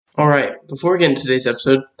All right, before we get into today's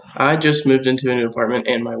episode, I just moved into a new apartment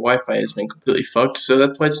and my Wi-Fi has been completely fucked, so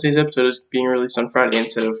that's why today's episode is being released on Friday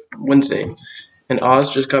instead of Wednesday. And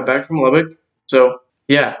Oz just got back from Lubbock, so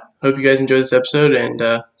yeah, hope you guys enjoy this episode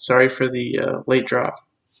and sorry for the late drop.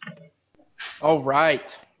 All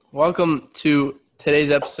right, welcome to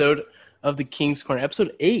today's episode of the King's Corner,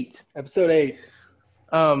 episode 8.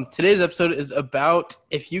 Today's episode is about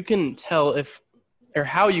if you can tell or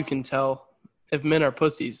how you can tell if men are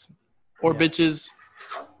pussies or bitches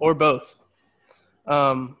or both.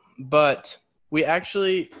 But we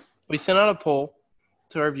sent out a poll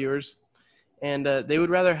to our viewers, and they would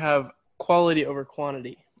rather have quality over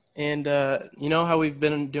quantity. And you know how we've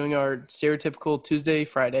been doing our stereotypical Tuesday,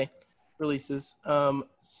 Friday releases.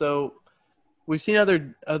 So we've seen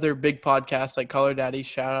other big podcasts like Call Her Daddy,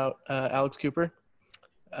 shout out Alex Cooper.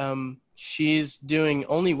 She's doing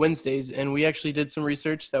only Wednesdays, and we actually did some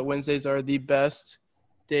research that Wednesdays are the best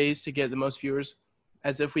days to get the most viewers,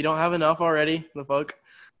 as if we don't have enough already. The fuck?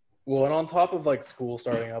 Well, and on top of like school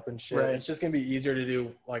starting up and shit, Right. It's just gonna be easier to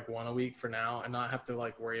do like one a week for now and not have to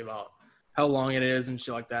like worry about how long it is and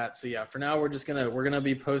shit like that. So yeah, for now we're gonna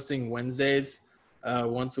be posting Wednesdays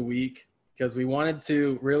once a week, because what we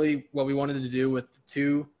wanted to do with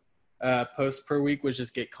 2 posts per week was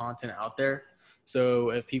just get content out there. So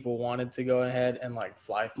if people wanted to go ahead and like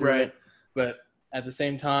fly through it, but at the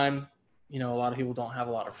same time, you know, a lot of people don't have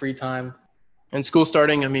a lot of free time. And school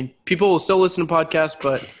starting, I mean, people will still listen to podcasts,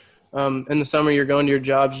 but in the summer you're going to your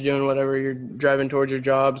jobs, you're doing whatever, you're driving towards your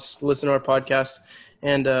jobs, listen to our podcast.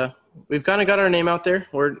 And we've kind of got our name out there.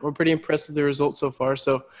 We're pretty impressed with the results so far.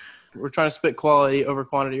 So we're trying to split quality over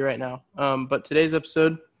quantity right now. But today's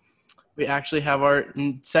episode, we actually have our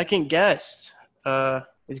second guest.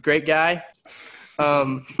 He's a great guy.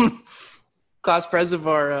 Class pres of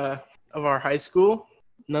our high school.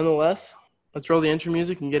 Nonetheless, let's roll the intro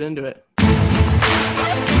music and get into it.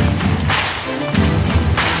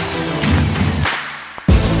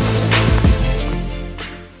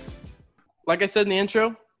 Like I said in the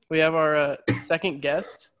intro, we have our second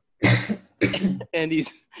guest, and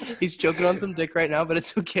he's choking on some dick right now, but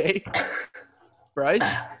it's okay. Bryce?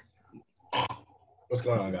 What's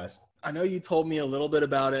going on, guys? I know you told me a little bit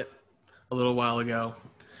about it a little while ago,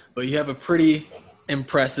 but you have a pretty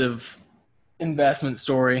impressive investment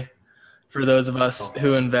story for those of us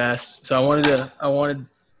who invest. So I wanted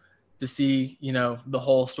to see, you know, the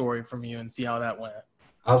whole story from you and see how that went.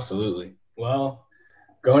 Absolutely. Well,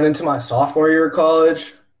 going into my sophomore year of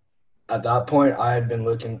college, at that point I've been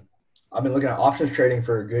looking at options trading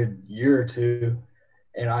for a good year or two,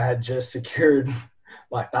 and I had just secured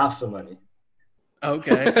my FAFSA money.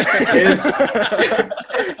 Okay.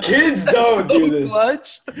 Kids don't do this.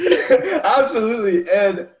 Clutch. Absolutely.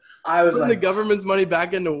 And I was Putting like, the government's money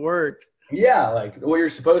back into work. yeah, like what you're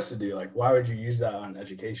supposed to do. Like, why would you use that on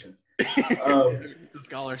education? It's a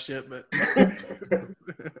scholarship, but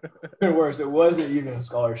Even worse, it wasn't even a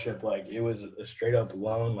scholarship. Like, it was a straight up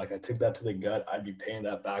loan. Like, I took that to the gut. I'd be paying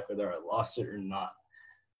that back whether I lost it or not.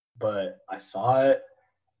 But I saw it,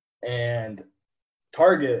 and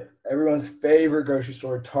Target, everyone's favorite grocery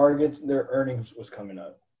store, Target's, their earnings was coming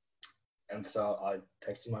up. And so I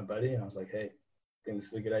texted my buddy, and I was like, hey, I think this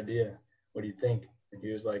is a good idea. What do you think? And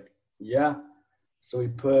he was like, yeah. So we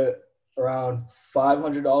put around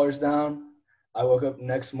 $500 down. I woke up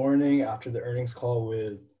next morning after the earnings call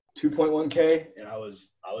with 2.1K, and I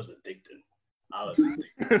was addicted.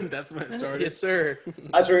 that's when it started. Yes, sir.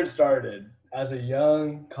 That's where it started. As a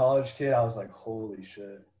young college kid, I was like, holy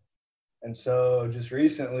shit. And so just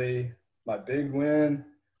recently, my big win,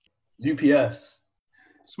 UPS.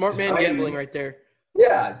 Smart man gambling right there.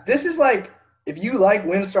 Yeah, this is like, if you like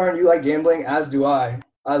WinStar and you like gambling, as do I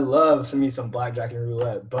love some blackjack and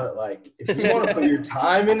roulette. But like, if you want to put your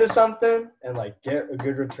time into something and like get a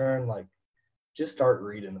good return, like just start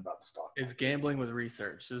reading about the stock. It's gambling with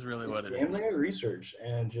research is really what it is. Gambling with research,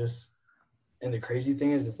 and the crazy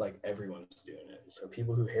thing is, it's like everyone's doing it. So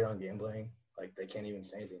people who hate on gambling, like they can't even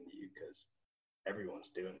say anything to you because everyone's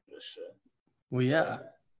doing this shit. Well, yeah.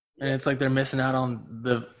 And it's like they're missing out on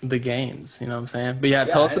the gains, you know what I'm saying? But yeah,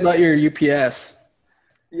 tell us about your UPS.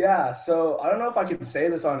 Yeah, so I don't know if I can say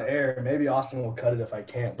this on air. Maybe Austin will cut it if I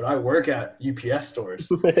can't. But I work at UPS stores.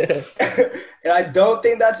 And I don't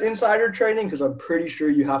think that's insider trading, because I'm pretty sure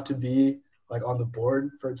you have to be like on the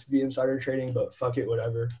board for it to be insider trading. But fuck it,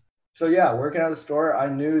 whatever. So yeah, working at a store, I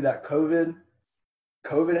knew that COVID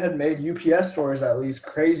had made UPS stores at least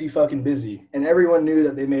crazy fucking busy. And everyone knew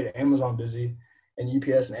that they made Amazon busy. And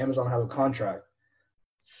UPS and Amazon have a contract.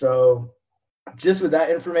 So just with that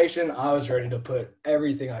information, I was ready to put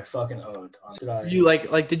everything I fucking owned. You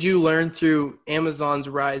did you learn through Amazon's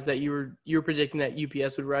rise that you were predicting that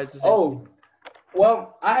UPS would rise the same? Oh,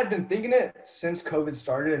 well, I had been thinking it since COVID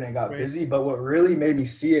started and it got busy, but what really made me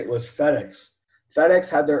see it was FedEx. FedEx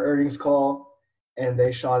had their earnings call and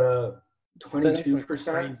they shot up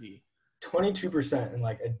 22%. 22% in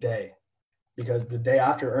like a day, because the day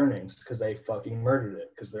after earnings, because they fucking murdered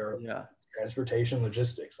it, because they're transportation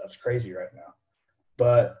logistics. That's crazy right now.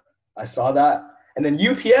 But I saw that, and then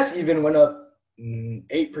UPS even went up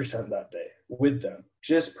 8% that day with them,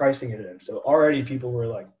 just pricing it in. So already people were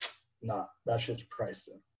like, nah, that shit's priced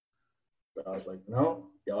in. But I was like, no,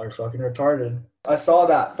 y'all are fucking retarded. I saw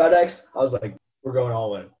that FedEx, I was like, we're going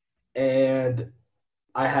all in. And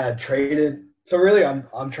I had traded. So really,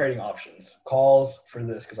 I'm trading options, calls for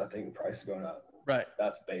this, because I think the price is going up. Right.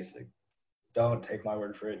 That's basic. Don't take my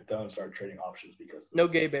word for it. Don't start trading options, because no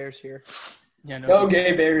gay bears here. Yeah, no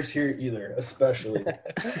gay bears here either, especially.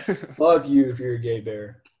 Fuck you if you're a gay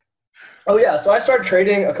bear. Oh yeah, so I started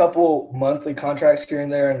trading a couple monthly contracts here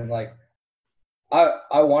and there, and like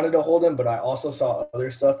I wanted to hold them, but I also saw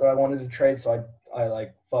other stuff that I wanted to trade, so I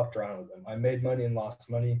like fucked around with them. I made money and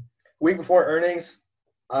lost money. Week before earnings,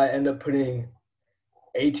 I ended up putting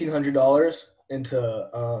 $1,800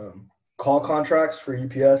 into call contracts for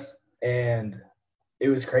UPS, and it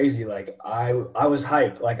was crazy. Like I was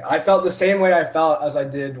hyped. Like I felt the same way I felt as I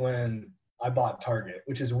did when I bought Target,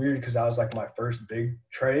 which is weird because that was like my first big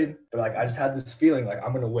trade. But like I just had this feeling like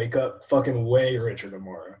I'm gonna wake up fucking way richer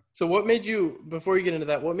tomorrow. So what made you, before you get into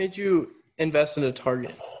that, what made you invest into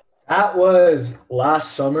Target? That was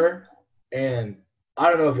last summer, and I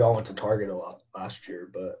don't know if y'all went to Target a lot last year,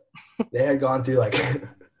 but they had gone through like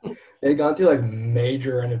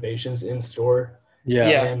major renovations in store.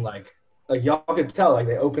 Yeah. And like y'all could tell, like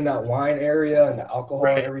they opened that wine area and the alcohol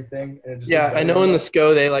and everything. And it just I know in the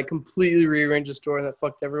SCO they like completely rearranged the store and that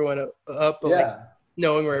fucked everyone up. Like,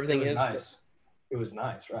 knowing where everything is. Nice. It was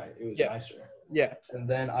nice, right? It was nicer. Yeah. And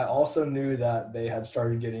then I also knew that they had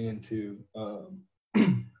started getting into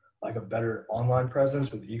like a better online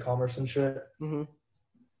presence with e-commerce and shit. Mm-hmm.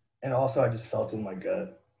 And also I just felt in my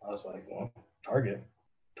gut. I was like, well,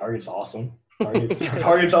 Target's awesome.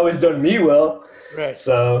 Target's always done me well. Right.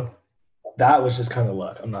 So that was just kind of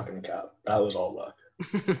luck. I'm not going to cap. That was all luck.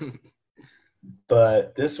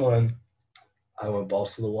 But this one, I went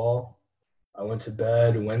balls to the wall. I went to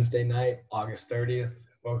bed Wednesday night, August 30th.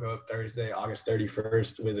 Woke up Thursday, August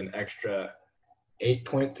 31st with an extra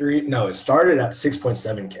 8.3. No, it started at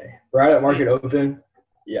 6.7K. Right at market open.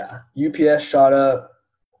 Yeah. UPS shot up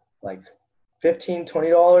like $15,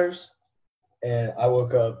 $20. And I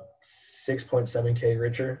woke up 6.7K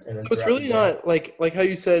richer. And then so it's really not like how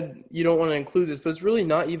you said you don't want to include this, but it's really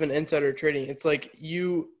not even insider trading. It's like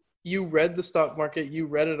you read the stock market, you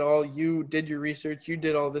read it all, you did your research, you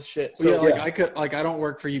did all this shit. So I don't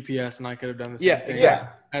work for UPS and I could have done the same thing. Exactly.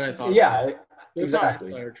 And I thought, it's not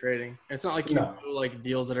insider trading. It's not like you know like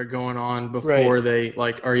deals that are going on before they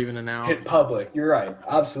like are even announced. Hit public. You're right.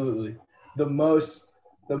 Absolutely. The most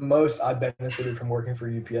I benefited from working for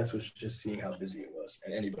UPS was just seeing how busy it was,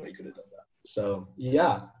 and anybody could have done that. So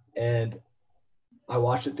yeah, and I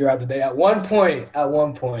watched it throughout the day. At one point,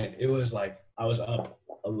 it was like I was up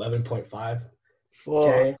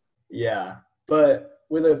 11.5K. Yeah, but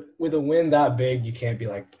with a win that big, you can't be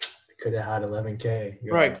like could have had 11K.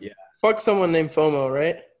 You're right. Like, yeah. Fuck someone named FOMO,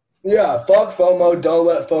 right? Yeah. Fuck FOMO. Don't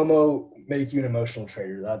let FOMO make you an emotional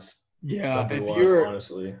trader. That's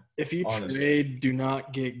honestly. If you trade, do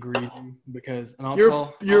not get greedy because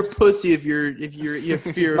you're a pussy if you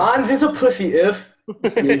fear. Mine's just a pussy if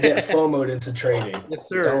you get FOMO'd into trading. Yes,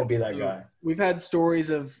 sir. Don't be that guy. We've had stories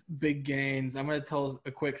of big gains. I'm going to tell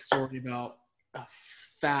a quick story about a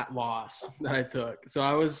fat loss that I took. So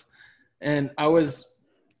I was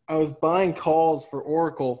buying calls for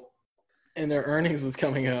Oracle, and their earnings was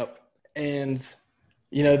coming up, and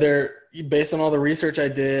they're based on all the research I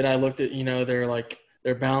did. I looked at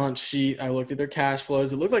their balance sheet. I looked at their cash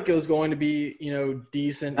flows. It looked like it was going to be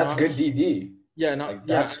decent. That's good DD. Yeah, I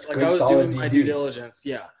was doing my due diligence.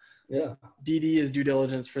 Yeah. Yeah. DD is due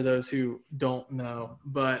diligence for those who don't know.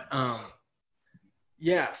 But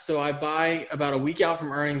so I buy about a week out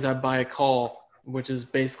from earnings. I buy a call, which is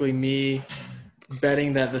basically me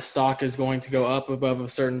betting that the stock is going to go up above a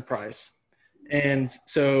certain price. And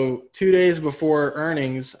so 2 days before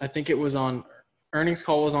earnings, I think it was earnings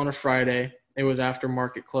call was on a Friday. It was after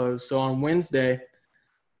market close. So on Wednesday,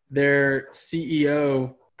 their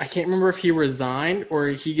CEO, I can't remember if he resigned or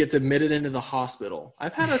he gets admitted into the hospital.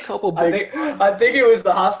 I've had a couple big. I think it was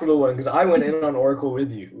the hospital one because I went in on Oracle with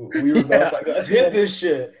you. We were both like, let's hit this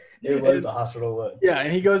shit. It was the hospital wood. Yeah,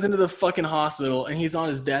 and he goes into the fucking hospital and he's on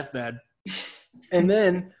his deathbed. And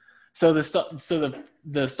then so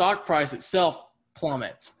the stock price itself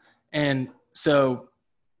plummets. And so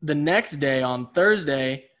the next day on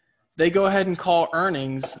Thursday, they go ahead and call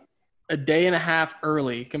earnings a day and a half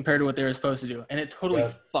early compared to what they were supposed to do. And it totally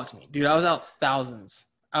fucked me. Dude, I was out thousands.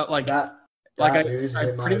 I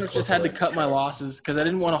pretty much just had to cut my losses because I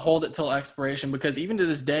didn't want to hold it till expiration because even to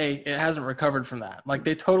this day, it hasn't recovered from that. Like,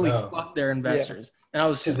 they totally fucked their investors. Yeah. And I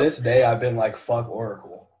was to this day, I've been like, fuck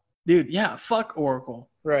Oracle. Dude, yeah, fuck Oracle.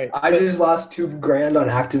 Right. I just lost $2,000 on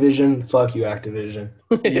Activision. Fuck you, Activision.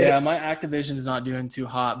 Yeah, my Activision's not doing too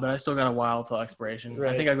hot, but I still got a while till expiration.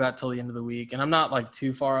 Right. I think I got till the end of the week, and I'm not like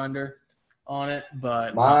too far under on it,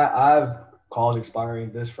 but I've calls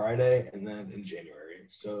expiring this Friday and then in January,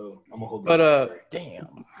 so I'm gonna hold. But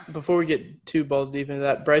damn. Before we get too balls deep into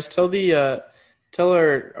that, Bryce, tell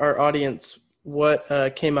our audience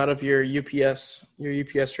what came out of your UPS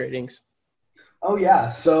ratings. Oh yeah,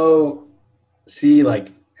 so see,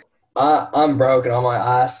 like I'm broke and on my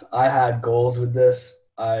ass. I had goals with this.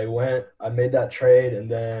 I made that trade,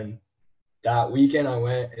 and then that weekend I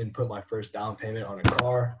went and put my first down payment on a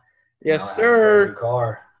car. Yes, sir. New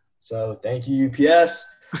car. So thank you, UPS.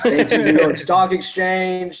 Thank you, New York Stock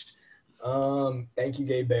Exchange. Thank you,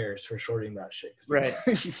 Gay Bears, for shorting that shit. Right.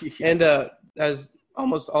 And as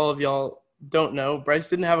almost all of y'all don't know, Bryce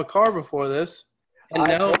didn't have a car before this, and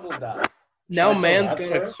now man's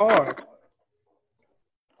got a car.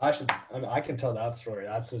 I can tell that story.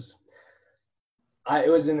 That's just. It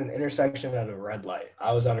was in an intersection at a red light.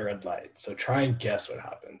 I was at a red light, so try and guess what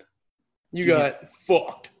happened. You got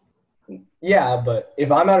fucked. Yeah, but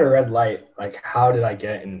if I'm at a red light, like, how did I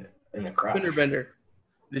get in a crash? Fender bender.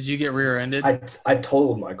 Did you get rear-ended? I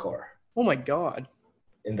totaled my car. Oh my god.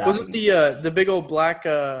 Was it the big old black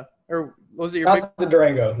or was it your Not the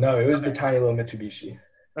Durango? No, it was the tiny little Mitsubishi.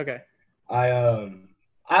 Okay. I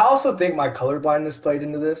also think my colorblindness played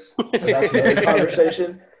into this. That's another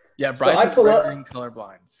conversation. Yeah, Bryce is rendering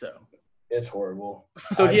colorblind, so it's horrible.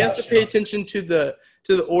 So he has to pay attention to the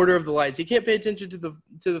order of the lights. He can't pay attention to the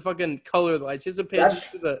fucking color of the lights. He has to pay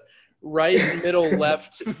attention to the right, middle,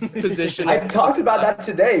 left position. I talked about that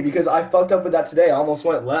today because I fucked up with that today. I almost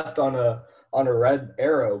went left on a red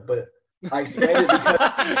arrow, but I explained it because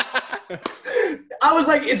I was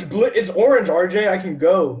like, it's orange, RJ, I can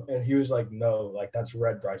go. And he was like, no, like, that's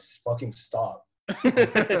red, Bryce. Fucking stop.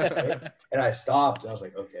 And I stopped, and I was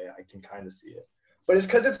like, okay, I can kind of see it. But it's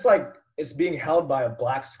because it's being held by a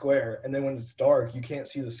black square, and then when it's dark, you can't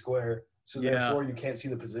see the square, so therefore you can't see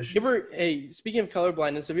the position. Speaking of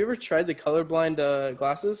colorblindness, have you ever tried the colorblind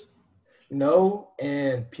glasses? No,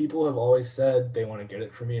 and people have always said they want to get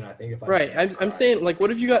it for me, and I think if I'm saying, like,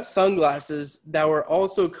 what if you got sunglasses that were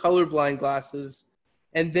also colorblind glasses,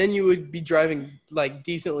 and then you would be driving, like,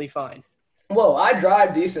 decently fine? Well, I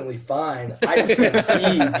drive decently fine. I just can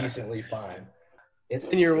see decently fine.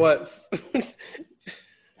 And you're what?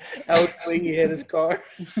 Alex Wingy hit his car.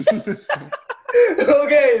 Okay,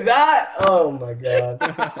 that. Oh my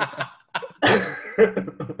god.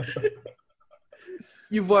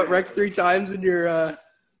 You've wrecked 3 times in your.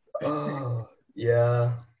 Oh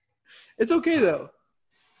yeah. It's okay though.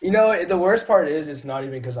 You know, the worst part is it's not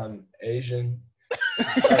even because I'm Asian.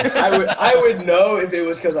 Like, I would know if it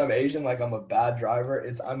was because I'm Asian, like I'm a bad driver.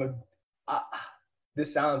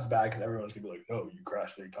 This sounds bad because everyone's gonna be like, no, you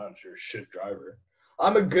crashed 3 times, you're a shit driver.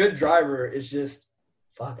 I'm a good driver. It's just,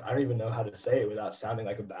 fuck, I don't even know how to say it without sounding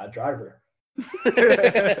like a bad driver.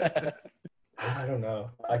 I don't know.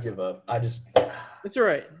 I give up. It's all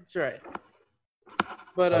right. It's all right.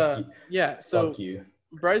 But yeah, so fuck you.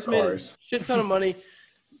 Bryce made a shit ton of money,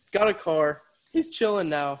 got a car. He's chilling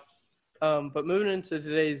now. But moving into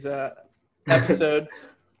today's episode,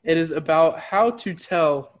 it is about how to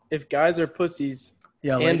tell if guys are pussies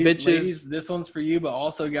and bitches. Ladies, this one's for you, but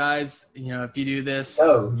also guys, you know, if you do this.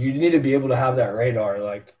 No, you need to be able to have that radar.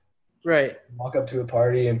 Like, right. Walk up to a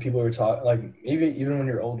party and people are talking, like, even when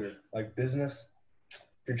you're older, like business. If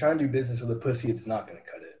you're trying to do business with a pussy, it's not going to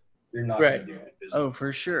cut it. You're not going to do it. Oh,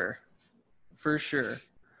 for sure. For sure.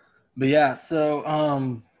 But yeah,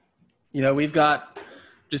 so, you know, we've got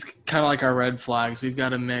just kind of like our red flags. We've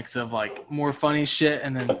got a mix of like more funny shit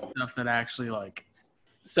and then stuff that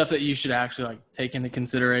you should actually like take into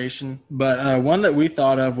consideration. But one that we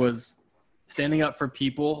thought of was standing up for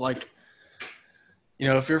people. Like, you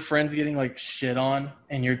know, if your friend's getting like shit on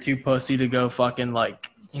and you're too pussy to go fucking like,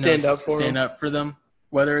 stand up for them,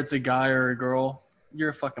 whether it's a guy or a girl,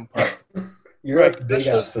 you're a fucking pussy. You're right. A big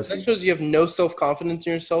ass pussy. That shows you have no self-confidence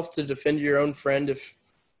in yourself to defend your own friend if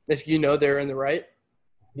you know they're in the right.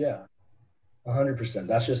 Yeah. 100%.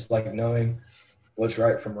 That's just like knowing what's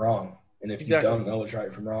right from wrong. And if Exactly. you don't know what's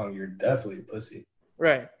right from wrong, you're definitely a pussy.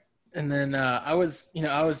 Right. And then I was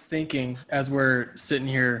thinking as we're sitting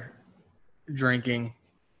here drinking,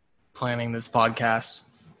 planning this podcast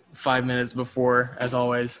 5 minutes before, as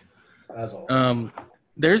always. As always.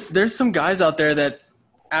 There's some guys out there that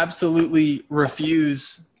absolutely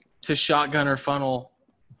refuse to shotgun or funnel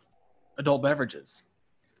adult beverages.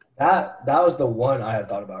 That was the one I had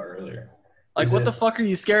thought about earlier. Like, Is what it- the fuck are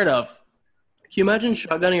you scared of? Can you imagine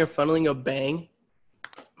shotgunning or funneling a bang?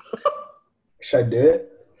 Should I do it?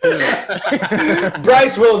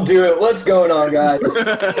 Bryce will do it. What's going on, guys?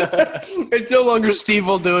 It's no longer Steve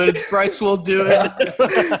will do it. It's Bryce will do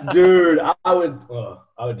it. Dude, I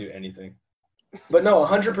would do anything. But no,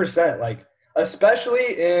 100%. Like,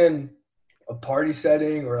 especially in a party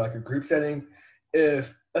setting or like a group setting,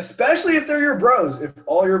 especially if they're your bros, if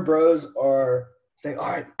all your bros are saying, all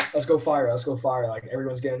right, let's go fire. Like,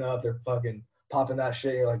 everyone's getting up, they're fucking popping that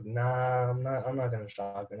shit. You're like, nah, I'm not gonna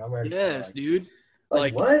shotgun. I'm ready. Yes, dude.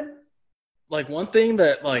 Like what? Like one thing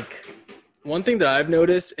that I've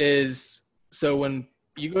noticed is, so when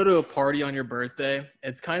you go to a party on your birthday,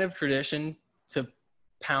 it's kind of tradition to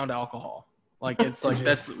pound alcohol. Like, it's like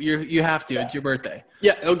you have to. It's your birthday.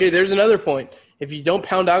 Yeah, okay, there's another point. If you don't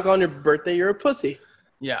pound alcohol on your birthday, you're a pussy.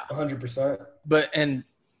 Yeah. 100%. And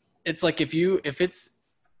it's like if you're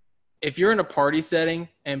in a party setting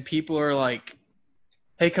and people are like,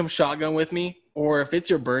 hey, come shotgun with me, or if it's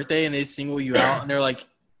your birthday and they single you out and they're like,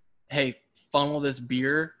 hey, funnel this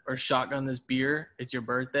beer or shotgun this beer, it's your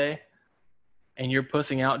birthday, and you're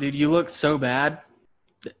pussing out, dude, you look so bad.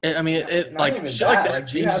 I mean, it Not like even shit like that.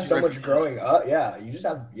 that. You have changes so your much reputation. growing up. Yeah, you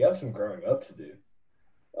have some growing up to do.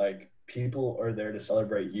 Like, people are there to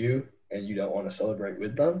celebrate you, and you don't want to celebrate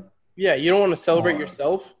with them. Yeah, you don't want to celebrate Come on.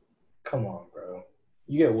 yourself. Come on, bro.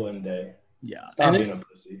 You get one day. Yeah. Stop being a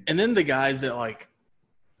pussy. And then the guys that like,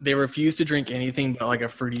 they refuse to drink anything but like a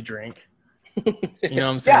fruity drink. You know what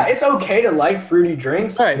I'm saying? Yeah, it's okay to like fruity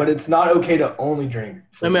drinks, Right. but it's not okay to only drink I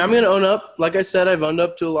fruity mean, I'm going to drinks. own up. Like I said, I've owned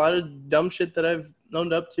up to a lot of dumb shit that I've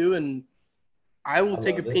owned up to, and I will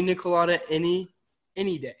take a love it. pina colada any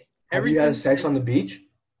day. Have you had single sex day. on the beach?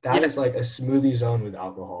 That is Yes. like a smoothie zone with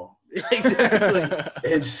alcohol. Exactly.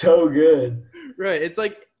 It's so good. Right. It's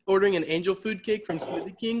like ordering an angel food cake from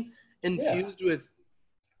Smoothie King infused with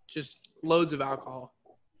just loads of alcohol.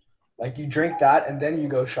 Like, you drink that, and then you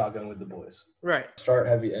go shotgun with the boys. Right. Start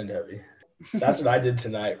heavy, end heavy. That's what I did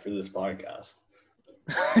tonight for this podcast.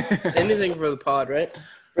 Anything for the pod, right?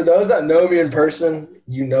 For those that know me in person,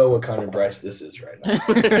 you know what kind of Bryce this is right now.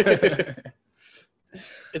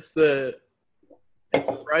 It's the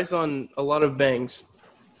price on a lot of bangs.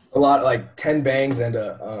 A lot, like 10 bangs and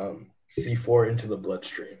a C4 into the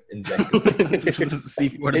bloodstream. Injected.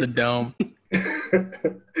 C4 to the dome.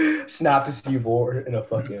 Snapped a C4 in a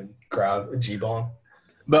fucking crowd, a G-bomb.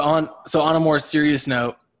 But on a more serious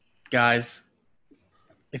note, guys,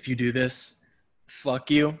 if you do this, fuck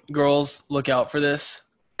you. Girls, look out for this.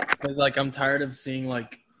 Because, like, I'm tired of seeing,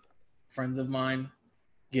 like, friends of mine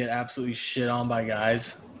get absolutely shit on by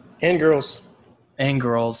guys And girls. and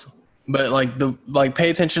girls. But, like, pay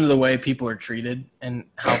attention to the way people are treated and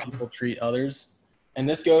how people treat others. And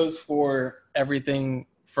this goes for everything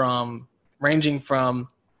ranging from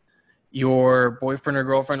your boyfriend or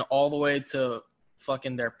girlfriend all the way to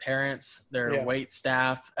fucking their parents, their wait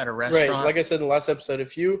staff at a restaurant. Right. Like I said in the last episode,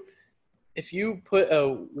 if you put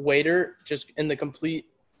a waiter just in the complete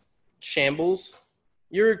shambles,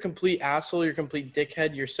 you're a complete asshole, you're a complete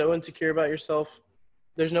dickhead, you're so insecure about yourself.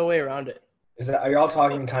 There's no way around it. Are y'all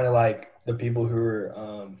talking kind of like the people who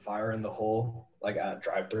are fire in the hole, like at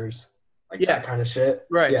drive-thrus? Like that kind of shit?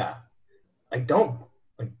 Right. Yeah. Like, don't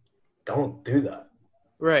do that.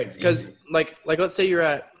 Right. It's Because easy. like let's say you're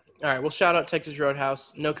at, all right, we'll shout out Texas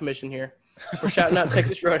Roadhouse. No commission here. We're shouting out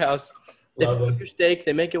Texas Roadhouse. They Love cook them. your steak.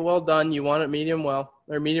 They make it well done. You want it medium well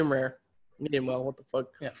or medium rare. Medium well. What the fuck?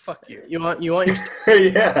 Yeah, fuck you. You want your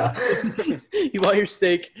Yeah. you want your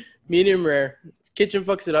steak medium rare. Kitchen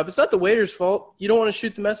fucks it up. It's not the waiter's fault. You don't want to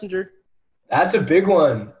shoot the messenger. That's a big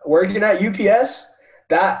one. Working at UPS,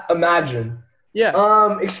 imagine.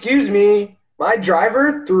 Yeah. Excuse me, my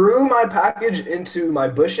driver threw my package into my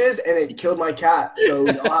bushes and it killed my cat. So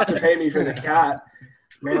you'll have to pay me for the cat.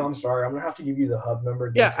 Man, I'm sorry. I'm gonna have to give you the hub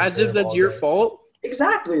number. Yeah. As if that's your fault.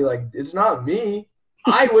 Exactly. Like, it's not me.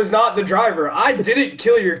 I was not the driver. I didn't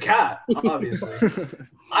kill your cat, obviously.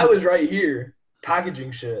 I was right here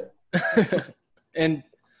packaging shit. And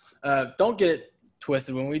don't get it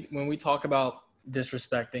twisted when we talk about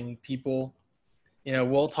disrespecting people. You know,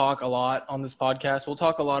 we'll talk a lot on this podcast. We'll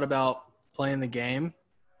talk a lot about playing the game,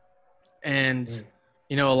 And,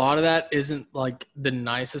 you know, a lot of that isn't like the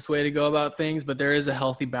nicest way to go about things, but there is a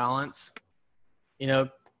healthy balance, you know,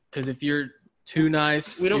 because if you're too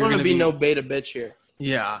nice, We don't you're want to gonna be no beta bitch here.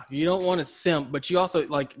 Yeah, you don't want to simp, but you also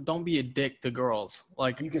like don't be a dick to girls.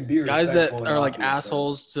 Like You can be guys that respectful and are not like be a simp.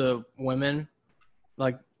 assholes to women,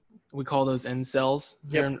 like we call those incels.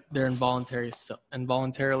 They're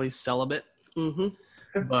involuntarily celibate. Mm-hmm.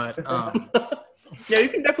 But Yeah, you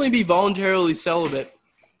can definitely be voluntarily celibate.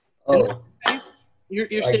 Oh, You're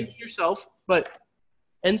Like- saving yourself, but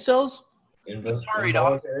incels, Sorry,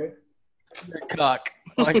 dog. involuntary? cuck.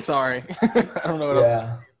 Like sorry, I don't know what else.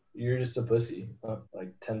 Yeah, you're just a pussy.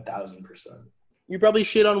 Like 10,000%. you probably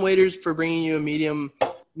shit on waiters for bringing you a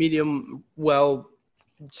medium well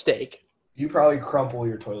steak. You probably crumple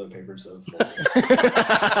your toilet paper so full.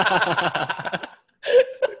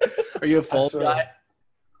 Are you a full swear. guy?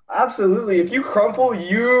 Absolutely. If you crumple,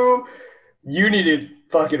 you need to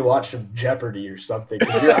fucking watch some Jeopardy or something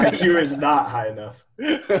because your IQ is not high enough.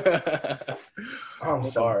 I'm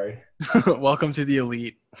sorry. Welcome to the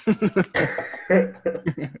elite.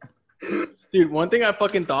 Dude, one thing I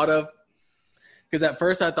fucking thought of, because at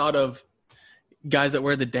first I thought of guys that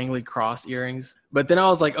wear the dangly cross earrings, but then I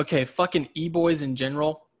was like, okay, fucking e-boys in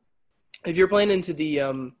general. If you're playing into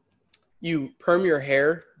the you perm your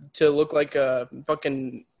hair to look like a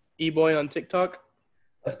fucking e-boy on TikTok.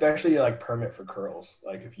 Especially like permit for curls.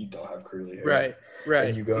 Like if you don't have curly hair. Right.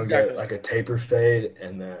 And you go and exactly. get like a taper fade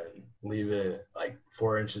and then leave it like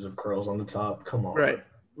 4 inches of curls on the top. Come on.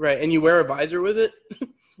 Right. And you wear a visor with it.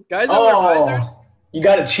 Guys that wear visors. You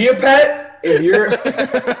got a chia pet?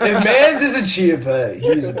 If Mans is a chia pet,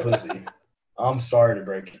 he's a pussy. I'm sorry to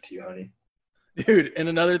break it to you, honey. Dude, and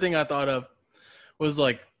another thing I thought of was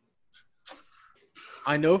like,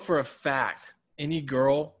 I know for a fact any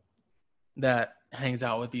girl that hangs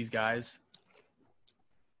out with these guys,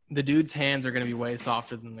 the dude's hands are going to be way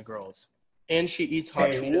softer than the girls. And she eats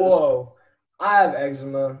hot Hey, Cheetos. whoa. I have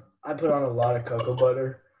eczema. I put on a lot of cocoa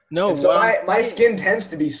butter. No, And so what I'm my saying- skin tends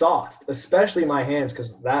to be soft, especially my hands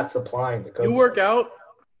because that's applying the cocoa. You work out.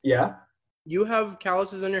 Yeah. You have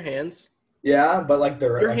calluses on your hands. Yeah, but like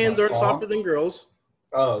Your like hands my aren't palm. softer than girls.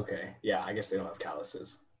 Oh, okay. Yeah, I guess they don't have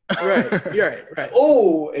calluses. Right. You're right.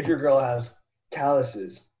 Oh, if your girl has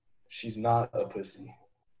calluses, she's not a pussy.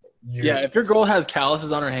 Yeah, if your girl has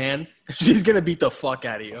calluses on her hand, she's going to beat the fuck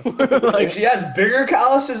out of you. if Like, she has bigger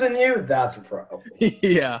calluses than you, that's a problem.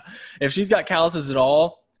 yeah. If she's got calluses at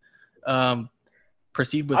all,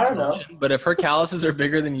 proceed with I don't know. caution. But if her calluses are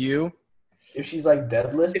bigger than you, If she's like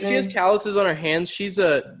deadlifting, If she has calluses on her hands, she's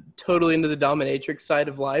totally into the dominatrix side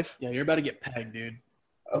of life. yeah, you're about to get pegged, dude.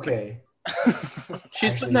 okay.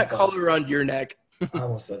 She's Actually, putting that fine. collar around your neck. I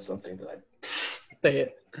almost said something that Say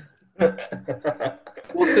it. I.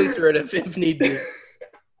 We'll censor it if need be.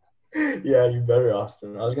 Yeah, you better,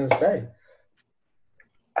 Austin. I was gonna say,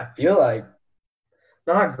 I feel like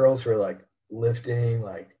not girls who are like lifting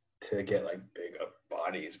like to get like big up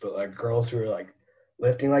bodies, but like girls who are like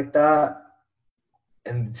lifting like that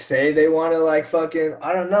and say they want to like fucking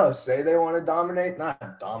say they want to dominate,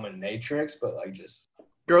 not dominatrix, but like just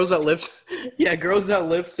Girls that lift. Yeah, girls that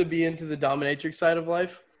lift to be into the dominatrix side of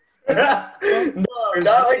life. no,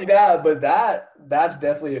 not like that, but that's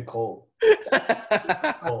definitely a cult.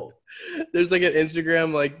 Cult. There's like an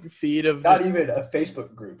Instagram like feed of Not even a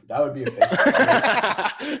Facebook group. That would be a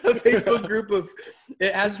Facebook group. a Facebook group of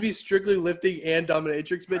it has to be strictly lifting and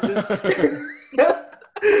dominatrix bitches.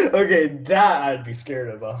 Okay, that I'd be scared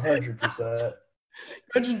of 100%.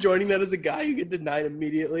 Imagine joining that as a guy, you get denied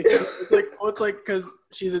immediately. It's like because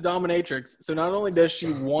she's a dominatrix. So not only does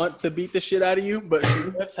she want to beat the shit out of you, but she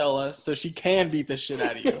lifts hella so she can beat the shit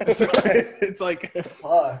out of you. It's like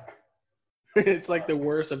Fuck. it's like the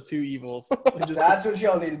worst of two evils. That's what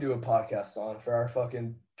y'all need to do a podcast on for our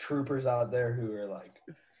fucking troopers out there who are like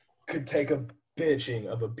could take a bitching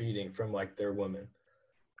of a beating from like their women.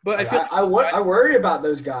 But I Like, feel I worry about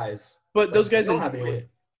those guys. but those guys They don't have enjoy any- it.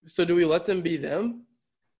 So do we let them be them?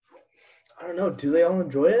 I don't know. Do they all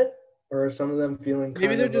enjoy it, or are some of them feeling? Maybe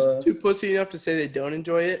kind they're of, just too pussy enough to say they don't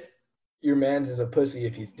enjoy it. Your man's is a pussy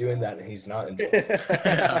if he's doing that and he's not enjoying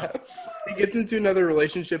it. He gets into another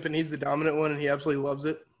relationship and he's the dominant one and he absolutely loves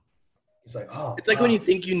it. He's like, oh. It's like when you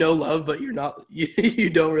think you know love, but you're not. You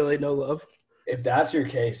don't really know love. If that's your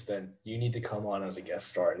case, then you need to come on as a guest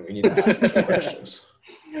star, and we need to ask you some questions.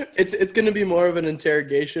 It's going to be more of an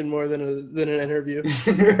interrogation more than an interview.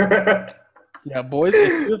 Yeah, boys,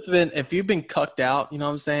 if you've been cucked out, you know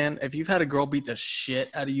what I'm saying? If you've had a girl beat the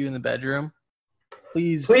shit out of you in the bedroom,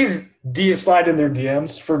 please slide in their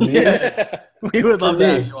DMs for me. Yes. We would love For to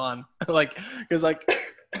me. have you on. Like, because like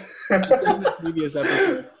I said in the previous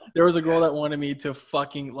episode, There was a girl that wanted me to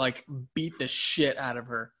fucking like beat the shit out of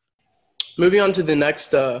her. Moving on to the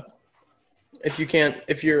next. If you're a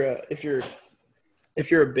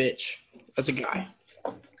bitch as a guy,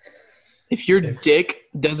 if your dick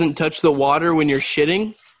doesn't touch the water when you're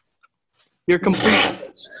shitting, you're complete.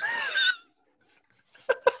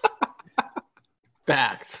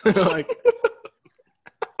 Facts. Like,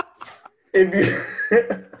 if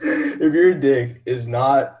your dick is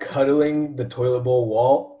not cuddling the toilet bowl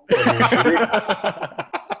wall, when you're shitting,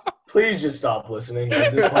 please just stop listening.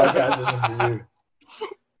 Like, this podcast isn't for you.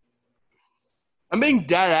 I'm being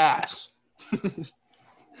dead ass.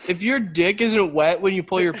 If your dick isn't wet when you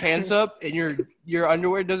pull your pants up and your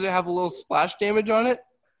underwear doesn't have a little splash damage on it,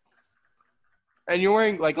 and you're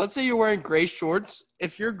wearing, like, let's say you're wearing gray shorts.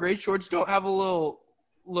 If your gray shorts don't have a little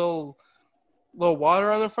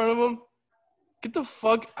water on the front of them, get the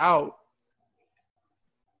fuck out.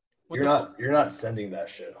 You're not sending that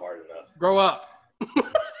shit hard enough. grow up.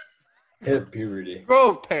 Hit puberty.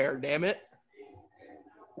 Grow a pair, damn it.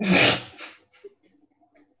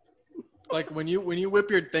 Like when you whip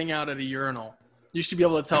your thing out at a urinal, you should be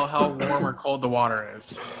able to tell how warm or cold the water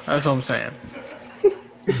is. That's what I'm saying.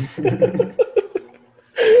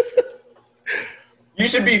 You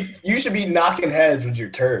should be knocking heads with your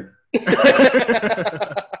turd.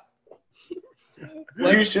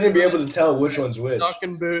 You shouldn't be able to tell which one's which.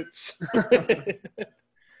 Knocking boots.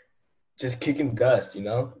 Just kicking dust, you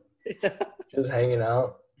know? Just hanging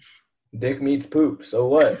out. Dick meets poop, so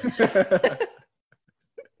what?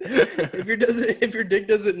 If your dick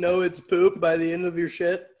doesn't know it's poop by the end of your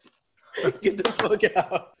shit, get the fuck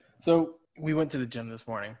out. So we went to the gym this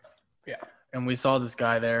morning. Yeah. And we saw this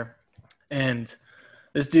guy there. And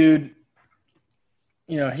this dude,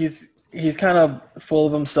 you know, he's kind of full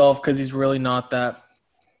of himself because he's really not that.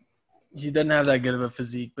 He doesn't have that good of a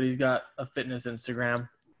physique, but he's got a fitness Instagram.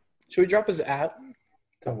 Should we drop his app?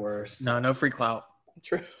 The worst. No free clout.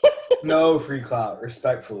 True. No free clout,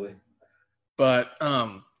 respectfully. But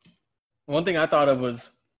one thing I thought of was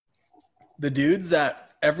the dudes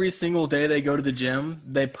that every single day they go to the gym,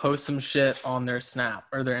 they post some shit on their Snap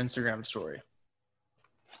or their Instagram story.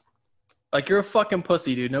 Like, you're a fucking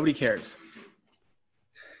pussy, dude. Nobody cares.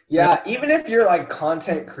 Yeah, even if you're like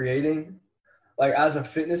content creating, like as a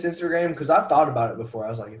fitness Instagram, because I've thought about it before. I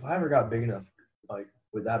was like, if I ever got big enough, like,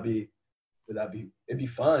 would that be, it'd be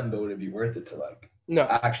fun, but would it be worth it to like No.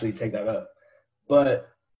 actually take that up? But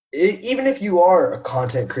even if you are a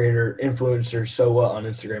content creator, influencer, so what on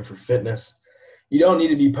Instagram for fitness, you don't need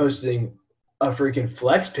to be posting a freaking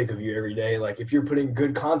flex pic of you every day. Like, if you're putting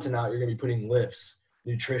good content out, you're gonna be putting lifts,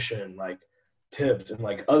 nutrition, like tips, and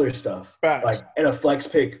like other stuff. Facts. Like, in a flex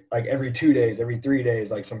pic, like every 2 days, every 3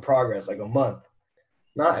 days, like some progress, like a month,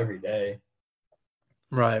 not every day.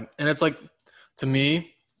 Right. And it's like, to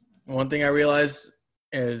me, one thing I realized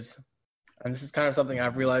is, and this is kind of something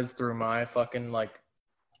I've realized through my fucking like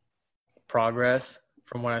progress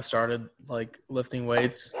from when I started like lifting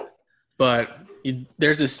weights, but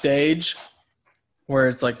there's a stage where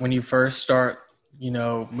it's like when you first start, you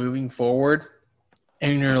know, moving forward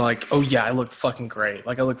and you're like, oh yeah, I look fucking great.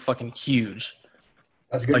 Like, I look fucking huge.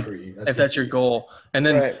 That's good Like, for you. if that's your goal. And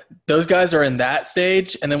then Right. those guys are in that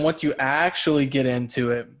stage. And then once you actually get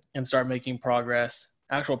into it and start making progress,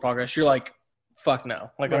 actual progress, you're like, fuck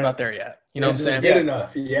no. Like, I'm Right. not there yet. You know what I'm saying? Good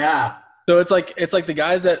enough. Yeah. So it's like the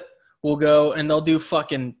guys that will go and they'll do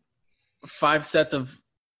fucking 5 sets of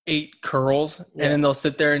 8 curls, Yeah. and then they'll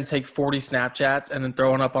sit there and take 40 Snapchats and then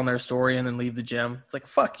throw one up on their story and then leave the gym. It's like,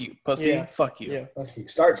 fuck you, pussy. Yeah. Fuck you. Yeah. Okay.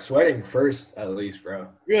 Start sweating first, at least, bro.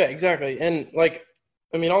 Yeah, exactly. And like,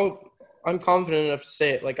 I mean, I'm confident enough to say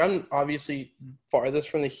it. Like, I'm obviously farthest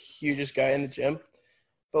from the hugest guy in the gym,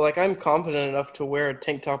 but like, I'm confident enough to wear a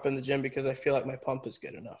tank top in the gym because I feel like my pump is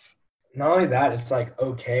good enough. Not only that, it's like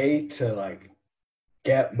okay to like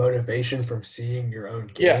get motivation from seeing your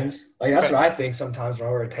own Yeah. gains. Like, that's what I think sometimes when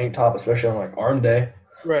I wear a tank top, especially on like arm day.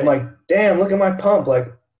 Right. I'm like, damn, look at my pump.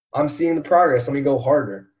 Like, I'm seeing the progress. Let me go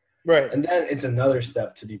harder. Right. And then it's another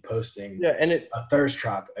step to be posting Yeah. And it a thirst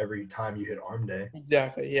trap every time you hit arm day.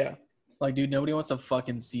 exactly. Yeah. Like, dude, nobody wants to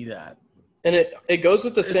fucking see that. And it goes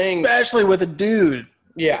with the saying. Especially with a dude.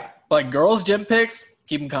 Yeah. Like, girls' gym pics,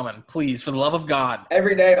 keep them coming. Please, for the love of God.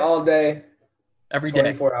 Every day, all day, Every day.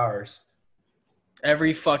 24 hours.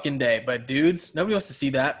 Every fucking day. But dudes, nobody wants to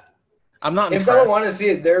see that. I'm not If impressed. someone wanted to see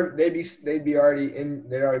it, they'd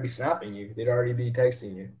already be snapping you. They'd already be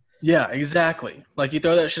texting you. Yeah, exactly. Like, you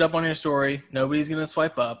throw that shit up on your story, nobody's going to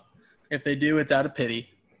swipe up. If they do, it's out of pity.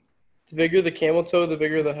 The bigger the camel toe, the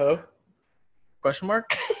bigger the hoe. Question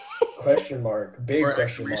mark? Question mark. Big Or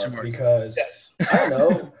question exclamation mark. mark. Because Yes. I don't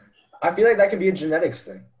know. I feel like that could be a genetics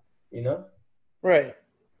thing. You know? Right.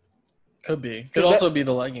 Could be. 'Cause Could that- also be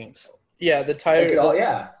the leggings. Yeah, the It tighter, could all,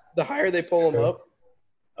 yeah. the higher they pull them True. up.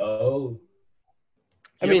 Oh,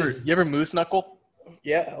 I You mean, ever moose knuckle?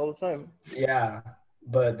 yeah, all the time. yeah.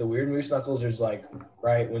 But the weird moose knuckles is like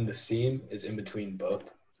right when the seam is in between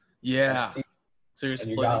both. Yeah. seam, So you're And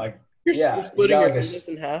you splitting. got like You're, Yeah, you're you splitting got your like a penis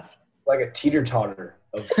in half. a teeter-totter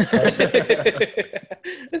of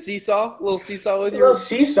A seesaw, a little seesaw with a little your.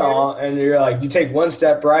 seesaw, and you're like, you take one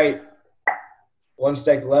step right, one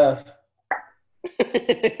step left.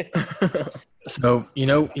 So you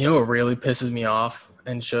know what really pisses me off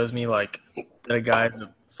and shows me like that a guy's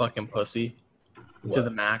a fucking pussy to the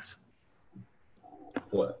max.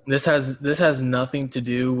 What? This has nothing to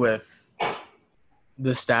do with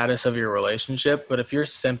the status of your relationship, but if you're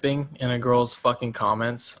simping in a girl's fucking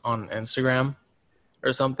comments on Instagram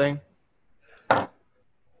or something,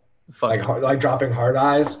 fucking Like dropping hard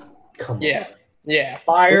eyes? Come on. Yeah.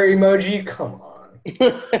 Fire emoji? Come on.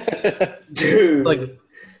 Dude. like,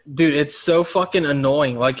 dude, it's so fucking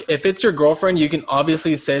annoying. Like, if it's your girlfriend, you can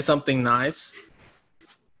obviously say something nice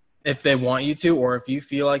if they want you to, or if you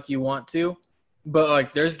feel like you want to. But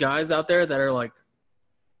like, there's guys out there that are like,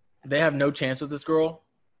 they have no chance with this girl,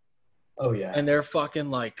 Oh, yeah. and they're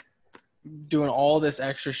fucking like doing all this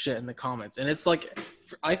extra shit in the comments, and it's like,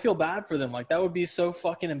 I feel bad for them. Like, that would be so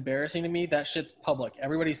fucking embarrassing to me. That shit's public.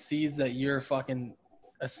 Everybody sees that you're fucking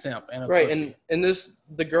a simp and a Right, pussy. and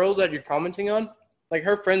the girl that you're commenting on, like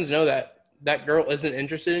her friends know that girl isn't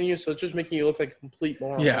interested in you, so it's just making you look like a complete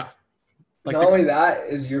moron. Yeah. Like Not only that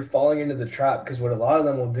is you're falling into the trap, because what a lot of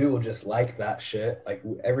them will do will just like that shit. Like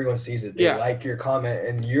everyone sees it. They Yeah. like your comment,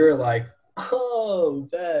 and you're like, oh,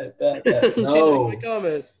 that. She No, liked my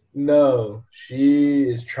comment. no. She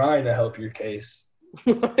is trying to help your case,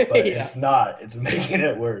 but Yeah. it's not. It's making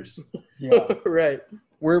it worse. Right.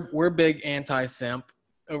 we're big anti-simp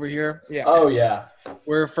over here. Yeah. Oh, yeah.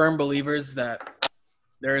 We're firm believers that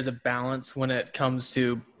there is a balance when it comes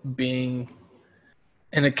to being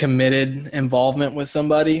in a committed involvement with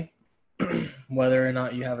somebody, whether or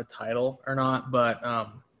not you have a title or not. But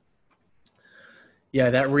yeah,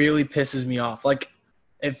 that really pisses me off. Like,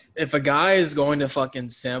 if a guy is going to fucking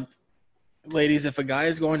simp, ladies, if a guy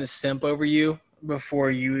is going to simp over you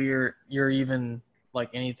before you're even like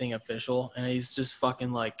anything official, and he's just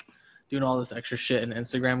fucking like doing all this extra shit in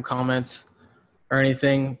Instagram comments or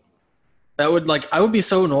anything, that would like, I would be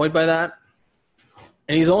so annoyed by that.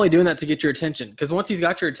 And he's only doing that to get your attention. Because once he's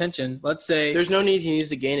got your attention, let's say There's no need. He needs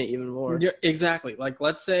to gain it even more. yeah, exactly. Like,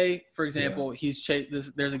 let's say, for example,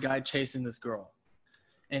 there's a guy chasing this girl,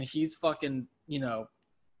 and he's fucking,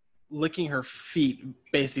 licking her feet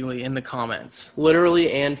basically in the comments,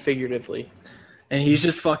 Literally and figuratively. and he's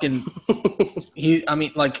just fucking.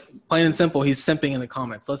 Like, plain and simple, he's simping in the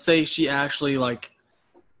comments. Let's say she actually like,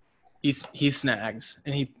 he snags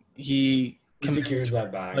and he He commits. secures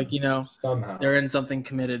that bag. Like, somehow. they're in something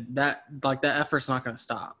committed. That effort's not going to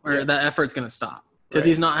stop, or Yeah. that effort's going to stop because Right.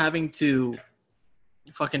 he's not having to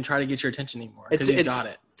fucking try to get your attention anymore because he's got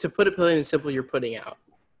it. To put it plain and simple, you're putting out.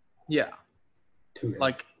 Yeah, To him.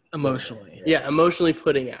 like emotionally. Yeah, emotionally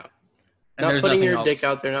putting out. And Not there's putting nothing your else. dick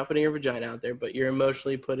out there, not putting your vagina out there, but you're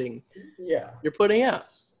emotionally putting. Yeah. You're putting out.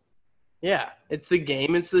 Yeah, it's the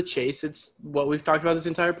game. It's the chase. It's what we've talked about this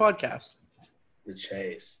entire podcast. The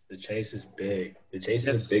chase. The chase is big. The chase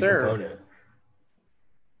Yes, is a big sir. component.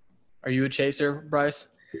 Are you a chaser, Bryce?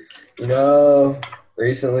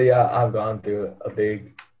 Recently I've gone through a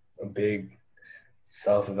big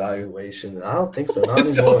self-evaluation. And I don't think so. Not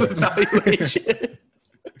anymore. Self-evaluation.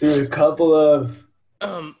 Through a couple of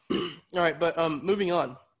All right, but moving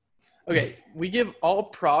on. Okay, we give all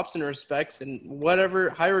props and respects and whatever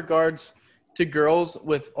high regards to girls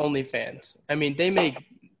with OnlyFans. I mean, they make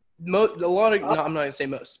a lot of. No, I'm not gonna say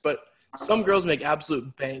most, but some girls make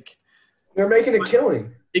absolute bank. they're making a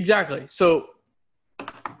killing. Exactly. So,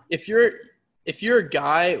 if you're a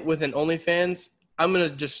guy with an OnlyFans, I'm gonna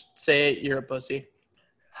just say you're a pussy.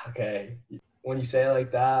 Okay. When you say it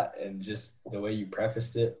like that and just the way you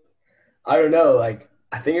prefaced it, I don't know, like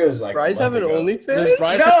I think it was like Bryce a have an month ago. OnlyFans? Does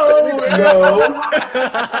Bryce- No.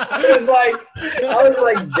 It was like I was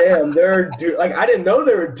like, damn, there are dudes. Like I didn't know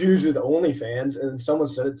there were dudes with OnlyFans, and someone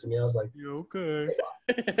said it to me. I was like, You okay?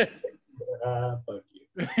 fuck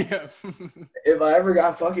you. Yeah. If I ever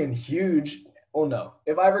got fucking huge, oh no.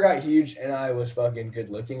 If I ever got huge and I was fucking good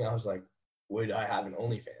looking, I was like, would I have an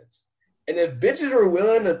OnlyFans? And if bitches were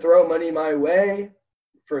willing to throw money my way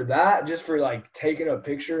for that, just for like taking a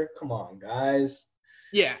picture, come on, guys.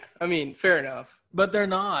 Yeah, I mean, fair enough. But they're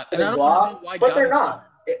not. And I Like, don't blah, understand why but they're guys- not.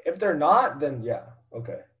 If they're not, then yeah,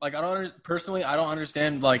 okay. Like, personally, I don't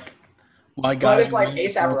understand, like, Why But guys? if like remain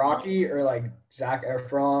ASAP broke. Rocky or like Zac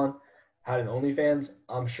Efron had an OnlyFans,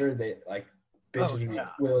 I'm sure they like bitches Oh, would be yeah.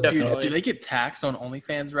 willing to Dude, Definitely. do they get taxed on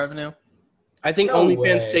OnlyFans revenue? I think No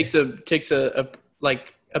OnlyFans way. takes a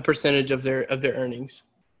like a percentage of their earnings.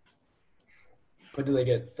 But do they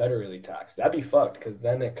get federally taxed? That'd be fucked because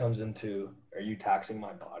then it comes into, are you taxing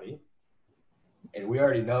my body? And we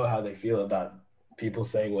already know how they feel about people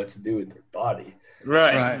saying what to do with their body.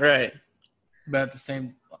 Right. But at the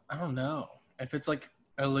same, I don't know. If it's like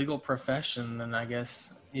a legal profession, then I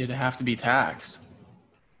guess you'd have to be taxed.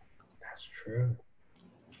 That's true.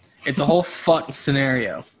 It's a whole fucked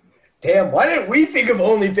scenario. Damn, why didn't we think of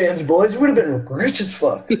OnlyFans, boys? We would have been rich as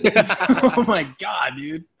fuck. Oh my god,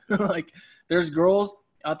 dude! Like, there's girls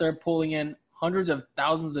out there pulling in hundreds of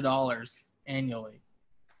thousands of dollars annually.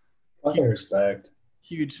 Fucking respect.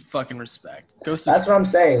 Huge fucking respect. That's what I'm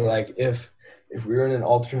saying. Like, if we were in an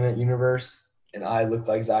alternate universe and I looked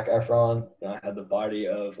like Zac Efron and I had the body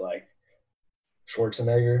of like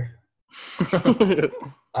Schwarzenegger,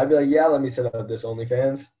 I'd be like, yeah, let me set up this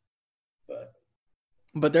OnlyFans.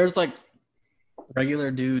 But there's like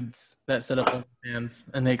regular dudes that set up OnlyFans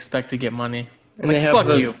and they expect to get money. And Like, they have fuck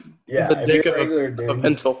the, you. Yeah, the if dick you're of a regular a dude,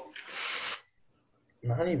 pencil.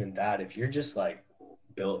 not even that. If you're just like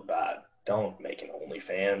built bad, don't make an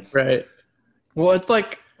OnlyFans. Right. Well, it's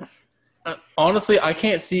like, honestly, I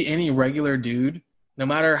can't see any regular dude, no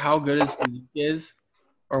matter how good his physique is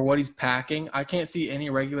or what he's packing. I can't see any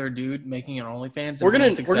regular dude making an OnlyFans. and We're being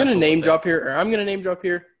gonna successful name with it. drop here, or I'm gonna name drop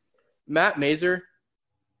here. Matt Mazer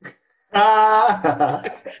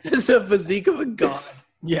Is is the physique of a god.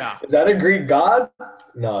 Yeah, that a Greek god?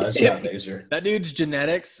 No, that's not Mazer. that dude's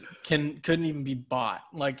genetics couldn't even be bought.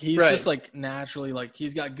 Like he's Right. just like naturally like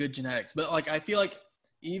he's got good genetics. But like I feel like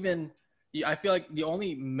the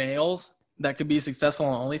only males that could be successful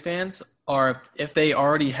on OnlyFans are if they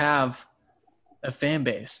already have a fan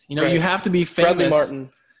base. You know, Right. you have to be famous. Bradley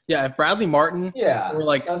Martin. Yeah, if Bradley Martin Yeah, or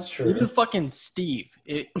like that's true. even fucking Steve,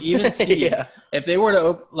 even Steve, Yeah. if they were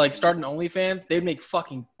to like start an OnlyFans, they'd make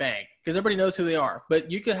fucking bank because everybody knows who they are.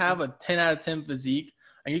 But you could have a 10 out of 10 physique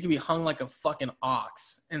and you could be hung like a fucking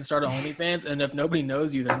ox and start an OnlyFans. And if nobody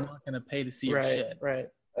knows you, they're not gonna pay to see your Right. shit. Right.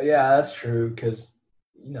 Yeah, that's true. Because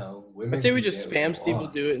women. I say we can just get what spam they Steve will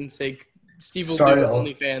want. do it and say Steve will Start do it all.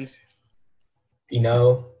 OnlyFans.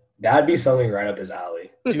 That'd be something right up his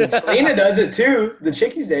alley. Dude, Selena does it too. The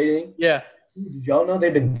chick he's dating. Yeah. Did y'all know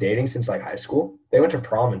they've been dating since like high school? They went to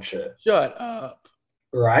prom and shit. Shut up.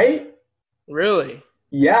 Right? Really?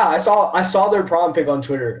 Yeah, I saw their prom pic on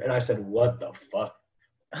Twitter and I said, "What the fuck?"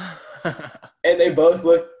 And they both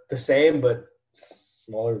look the same, but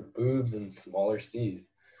smaller boobs and smaller Steve.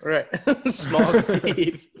 Right. Small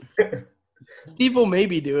Steve. Steve will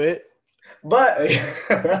maybe do it. But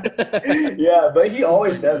yeah, but he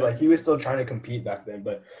always says like he was still trying to compete back then.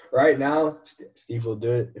 But right now, Steve will do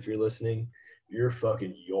it. If you're listening, you're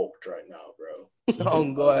fucking yoked right now, bro.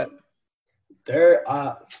 Oh god. There,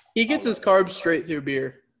 He gets his carbs straight through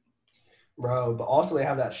beer. bro. But also they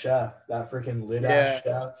have that chef, that freaking lit Yeah. ass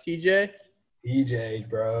chef, TJ? EJ,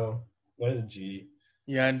 bro. What a G.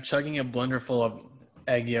 yeah, and chugging a blender full of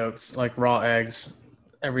egg yolks, like raw eggs,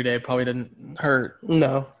 every day probably didn't hurt.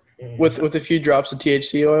 No. With a few drops of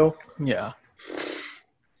THC oil. Yeah.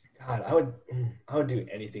 God, I would do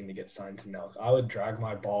anything to get signed to milk. I would drag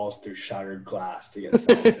my balls through shattered glass to get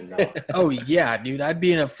signed to milk. Oh yeah, dude. I'd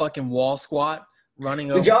be in a fucking wall squat running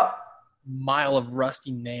Did over y'all? a mile of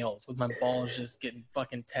rusty nails with my balls just getting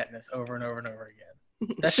fucking tetanus over and over and over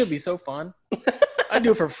again. That should be so fun. I'd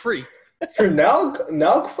do it for free. For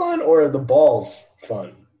milk fun or the balls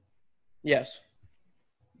fun? Yes.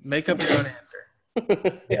 Make up your own answer.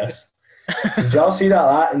 Yes. Did y'all see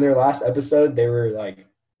that in their last episode? They were like,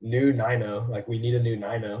 new Nino. Like, we need a new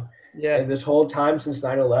Nino. Yeah. And this whole time since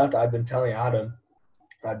Nino left, I've been telling Adam,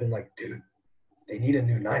 I've been like, dude, they need a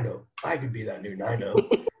new Nino. I could be that new Nino.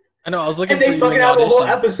 I know. I was looking And for they you fucking in have a whole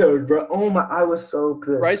auditions. episode, bro. Oh my, I was so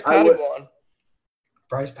good. Bryce Padawan.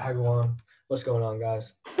 Bryce Padawan. What's going on,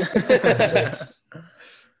 guys? Do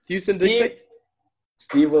you send dick pic?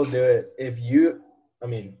 Steve will do it.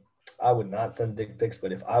 I would not send dick pics,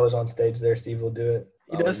 but if I was on stage there, Steve will do it.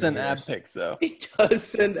 He does send ab pics though. He does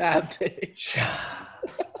send ab pics.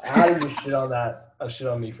 Adam just shit on that. Shit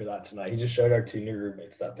on me for that tonight. He just showed our 2 new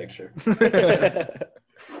roommates that picture.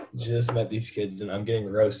 Just met these kids, and I'm getting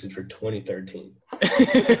roasted for 2013.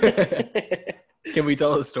 Can we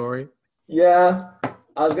tell the story? Yeah,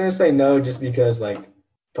 I was gonna say no, just because like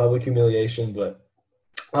public humiliation, but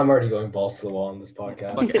I'm already going balls to the wall on this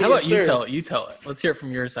podcast. Okay, how about Yes, you sir. tell it? You tell it. Let's hear it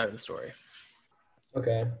from your side of the story.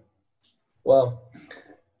 Okay. Well,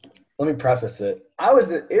 let me preface it.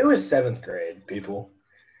 It was 7th grade, people.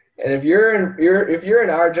 And if you're in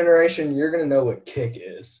our generation, you're gonna know what kick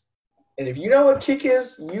is. And if you know what kick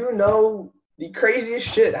is, you know the craziest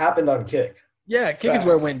shit happened on kick. Yeah, kick is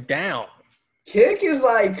where it went down. Kick is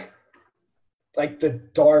like the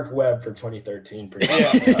dark web for 2013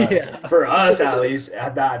 for us at least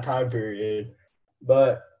at that time period.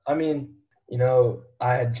 But I mean, you know,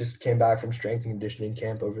 I had just came back from strength and conditioning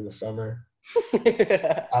camp over the summer.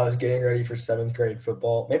 I was getting ready for 7th grade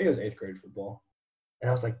football. Maybe it was 8th grade football. And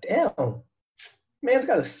I was like, damn, man's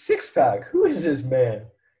got a 6-pack. Who is this man?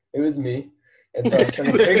 It was me. And so I sent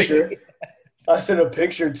a picture. I sent a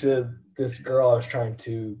picture to this girl I was trying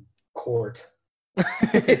to court.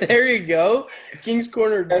 There you go. King's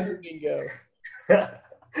Corner bingo.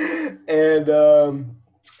 And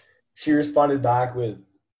she responded back with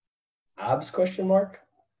abs ?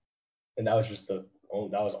 And that was just that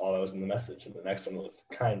was all that was in the message. And the next one was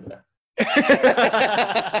kinda.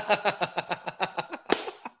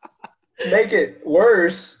 Make it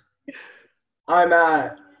worse, I'm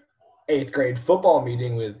at 8th grade football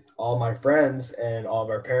meeting with all my friends, and all of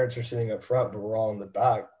our parents are sitting up front, but we're all in the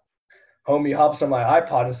back. Homie hops on my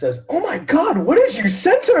iPod and says, "Oh my God, what did you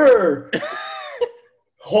send to her?"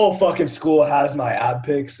 Whole fucking school has my ab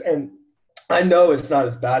pics, and I know it's not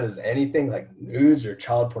as bad as anything like nudes or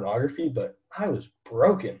child pornography, but I was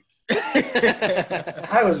broken.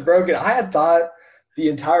 I was broken. I had thought the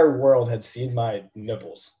entire world had seen my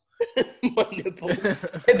nipples. My nipples.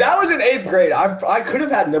 And that was in 8th grade. I could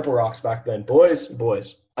have had nipple rocks back then. Boys.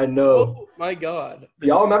 I know. Oh my God.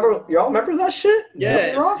 Y'all remember that shit? Yes,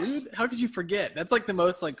 Nipple rocks? Dude, how could you forget? That's like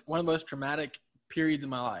one of the most traumatic periods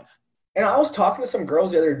in my life. And I was talking to some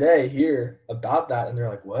girls the other day here about that, and they're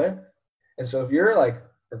like, "What?" And so if you're like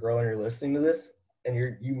a girl and you're listening to this, and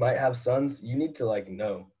you might have sons, you need to like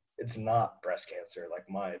know it's not breast cancer like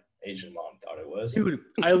my Asian mom thought it was. Dude,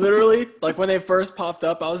 I literally, like when they first popped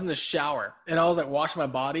up, I was in the shower and I was like washing my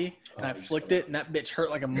body and I flicked it and that bitch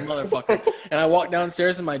hurt like a motherfucker. And I walked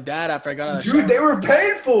downstairs to my dad after I got out of the shower. Dude, they were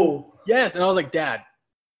painful. Yes. And I was like, "Dad,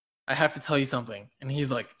 I have to tell you something." And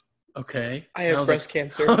he's like, "Okay." I have breast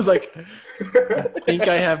cancer. I was like, "I think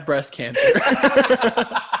I have breast cancer."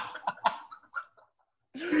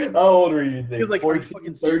 How old were you? He was like, "Are you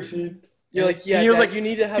fucking serious?" 13? You're like, yeah, he was Dad, like, you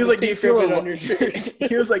need to have he was a like, "Do you pink feel ribbon a on your shirt."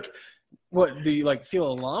 He was like, "What, do you like feel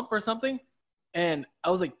a lump or something?" And I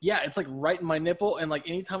was like, "Yeah, it's like right in my nipple, and like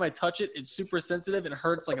anytime I touch it, it's super sensitive and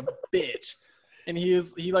hurts like a bitch." And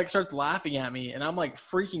he like starts laughing at me, and I'm like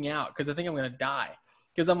freaking out because I think I'm gonna die.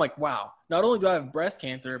 Because I'm like, wow, not only do I have breast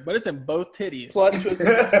cancer, but it's in both titties. Plot twist.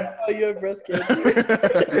 Oh, you have breast cancer.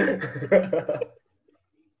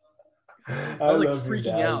 I was like love your freaking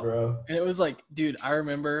dad, out, bro. And it was like, dude, I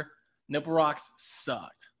remember nipple rocks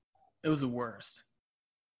sucked. It was the worst.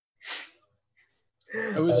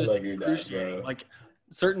 It was I just love your dad, excruciating. bro. Like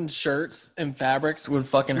certain shirts and fabrics would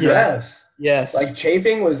fucking hurt. Yes. Yes. Like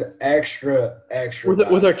chafing was extra. With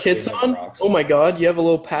our bad kits with on? rocks. Oh my God, you have a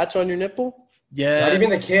little patch on your nipple? Yeah. Not even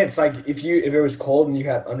the kits. Like if it was cold and you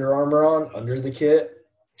had Under Armour on under the kit,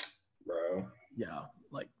 bro, Yeah.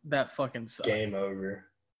 Like that fucking sucks. game over.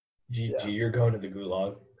 GG, Yeah. you're going to the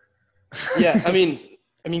gulag. Yeah, I mean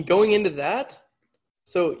going into that,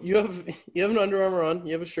 so you have an Under Armour on,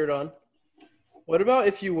 you have a shirt on. What about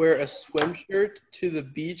if you wear a swim shirt to the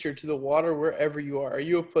beach or to the water, wherever you are? Are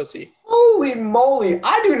you a pussy? Holy moly!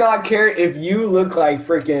 I do not care if you look like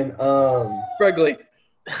freaking Fregley.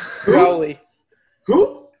 Rowley.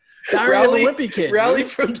 who? Diary of the Wimpy Kid. Rowley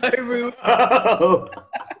dude. from Diary. Oh.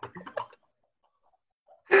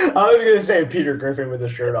 I was gonna say Peter Griffin with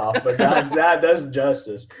his shirt off, but that does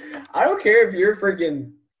justice. I don't care if you're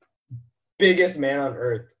freaking biggest man on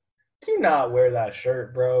earth. Do not wear that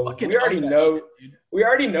shirt, bro. Fucking We already own that know. shit, dude. We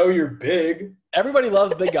already know you're big. Everybody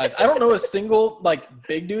loves big guys. I don't know a single like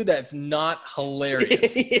big dude that's not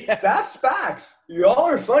hilarious. Yeah. That's facts. Y'all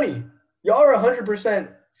are funny. Y'all are 100%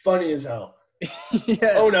 funny as hell.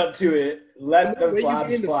 Yes. Own up to it. Let The the way you flaps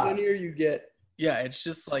gain, the flap. funnier you get. Yeah, it's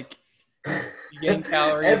just like you gain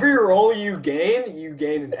calories. Every roll you gain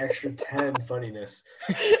an extra 10 funniness.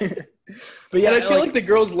 But yeah, And I feel like the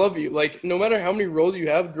girls love you. Like, no matter how many roles you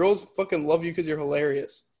have, girls fucking love you because you're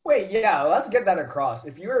hilarious. Wait, yeah, let's get that across.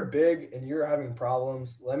 If you're big and you're having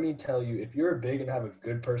problems, let me tell you, if you're big and have a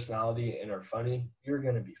good personality and are funny, you're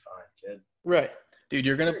going to be fine, kid. Right. dude,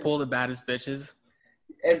 you're gonna pull the baddest bitches.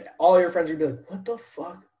 And all your friends are going to be like, what the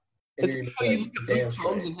fuck? And It's you're like gonna how be you like, look at damn Luke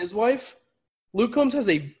Combs straight. and his wife. Luke Combs has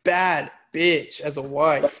a bad bitch as a But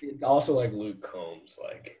wife. it's also like Luke Combs,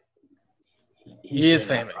 like He is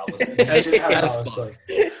shouldn't have famous. problems. He As- shouldn't have as problems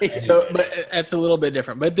fuck. with So, anything. but it's a little bit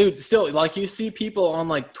different. But dude, still, like you see people on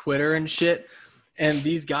like Twitter and shit, and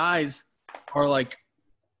these guys are like,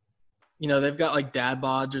 you know, they've got like dad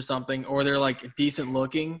bods or something, or they're like decent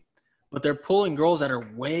looking, but they're pulling girls that are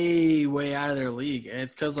way, way out of their league, and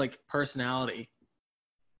it's because like personality.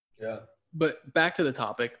 Yeah. But back to the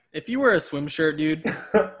topic. If you wear a swim shirt, dude,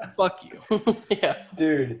 fuck you. Yeah.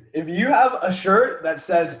 Dude, if you have a shirt that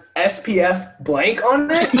says SPF blank on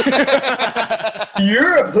it,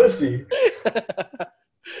 you're a pussy.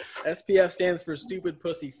 SPF stands for stupid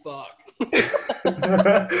pussy fuck.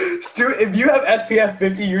 If you have SPF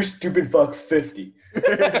 50, you're stupid fuck 50.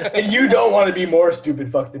 And you don't want to be more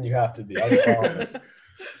stupid fuck than you have to be. I promise.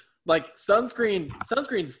 Like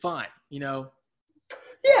sunscreen's fine, you know.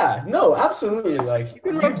 Yeah, no, absolutely. Like You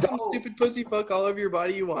can rub some stupid pussy fuck all over your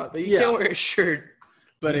body you want, but you Yeah. can't wear a shirt.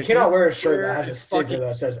 But you if cannot you wear a shirt wear that has a sticker fucking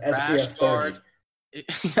that says rash SPF 30. guard,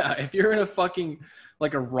 yeah, if you're in a fucking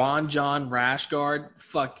like a Ron John rash guard,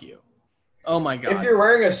 fuck you. Oh my god. If you're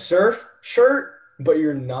wearing a surf shirt, but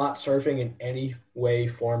you're not surfing in any way,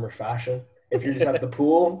 form, or fashion, if you're just at the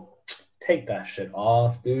pool, take that shit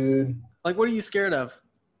off, dude. Like, what are you scared of?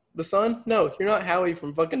 The sun? No, you're not Howie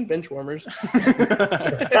from fucking bench warmers.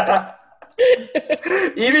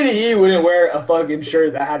 Even he wouldn't wear a fucking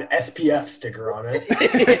shirt that had SPF sticker on it.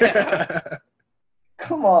 Yeah.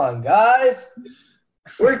 Come on, guys.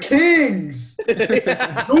 We're kings.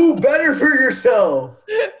 Do better for yourself.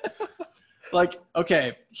 Like,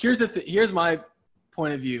 okay, here's my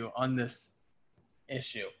point of view on this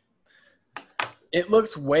issue. It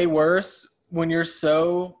looks way worse when you're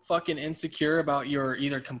so fucking insecure about your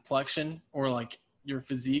either complexion or like your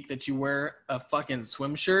physique that you wear a fucking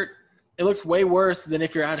swim shirt. It looks way worse than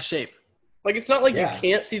if you're out of shape. Like, it's not like Yeah. you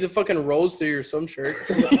can't see the fucking rolls through your swim shirt.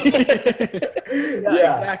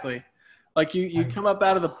 Yeah, exactly. Like you come up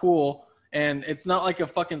out of the pool and it's not like a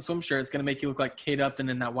fucking swim shirt. It's gonna make you look like Kate Upton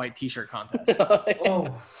in that white t-shirt contest.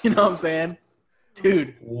 Oh, You know what I'm saying,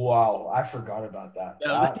 dude? wow. I forgot about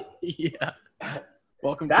that. Yeah.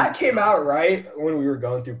 Welcome. That to came out right when we were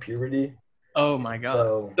going through puberty. Oh my god.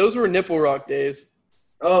 So, Those were nipple rock days.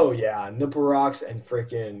 oh yeah, nipple rocks and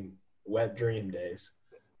freaking wet dream days.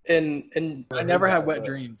 And I never had wet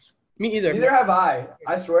dreams. me either. Neither have I.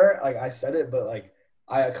 I swear, like I said it, but like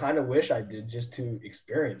I kind of wish I did just to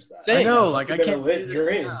experience that. Same. I know, That like I must've been can't a say lit that.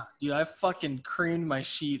 dream. Yeah. Dude, I fucking creamed my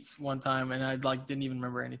sheets one time and I like didn't even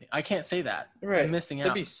remember anything. I can't say that. Right. I'm missing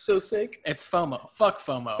That'd out. be so sick. It's FOMO. Fuck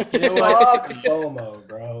FOMO. You know what? Fuck FOMO,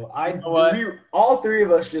 bro. know what? All three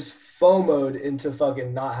of us just FOMO'd into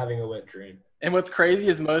fucking not having a wet dream. And what's crazy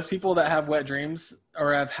is most people that have wet dreams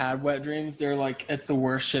or have had wet dreams, they're like, it's the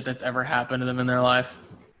worst shit that's ever happened to them in their life.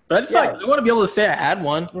 But I just Yeah. like I want to be able to say I had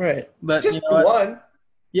one. Right. But Just you know the what? one.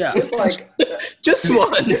 Yeah. Just like Just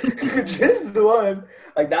one. just the one.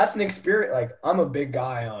 Like that's an experience. Like I'm a big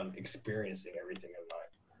guy on experiencing everything in life.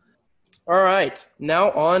 All right.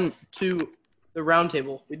 Now on to the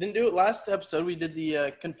roundtable. We didn't do it last episode. We did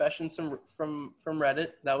the confessions from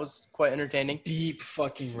Reddit. That was quite entertaining. Deep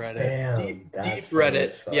fucking Reddit. Damn, Deep that's funny as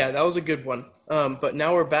Reddit. fuck. Yeah, that was a good one. But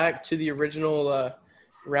now we're back to the original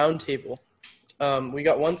roundtable. We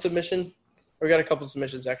got one submission. We got a couple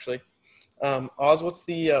submissions actually. Oz, what's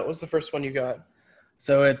the first one you got?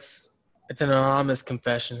 So it's an anonymous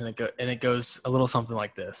confession and it goes a little something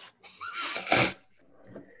like this.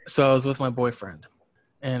 So I was with my boyfriend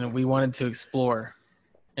and we wanted to explore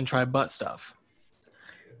and try butt stuff.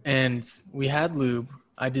 And we had lube.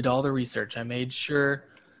 I did all the research. I made sure,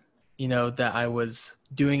 that I was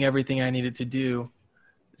doing everything I needed to do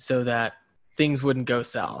so that things wouldn't go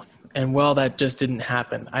south. And well, that just didn't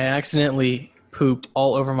happen. I accidentally pooped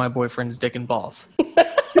all over my boyfriend's dick and balls.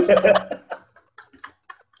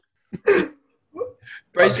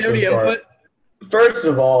 Bryce, you have any sorry. input? First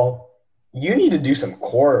of all, you need to do some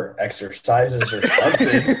core exercises or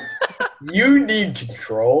something. You need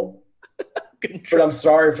control. But I'm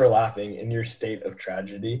sorry for laughing in your state of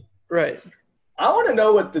tragedy. Right. I want to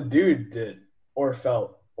know what the dude did or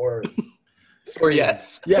felt or Or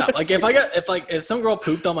yes. Yeah, like if some girl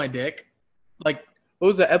pooped on my dick, like What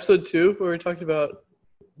was that, episode 2 where we talked about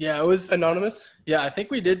yeah, it was anonymous? yeah, I think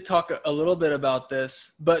we did talk a little bit about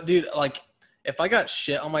this. But dude, like if I got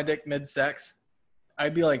shit on my dick mid-sex,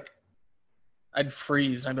 I'd be like I'd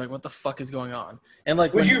freeze and I'd be like, what the fuck is going on? And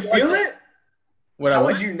like would when you she- feel it? What How I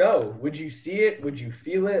would you know? Would you see it? Would you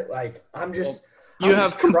feel it? Like I'm just You I'm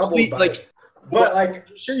have just troubled complete by like it. But like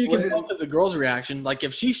I'm sure you was can it- tell as a girl's reaction. Like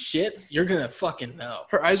if she shits, you're gonna fucking know.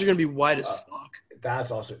 her eyes are gonna be wide as fuck.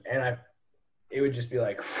 that's also and it would just be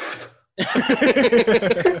like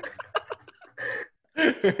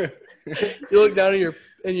You look down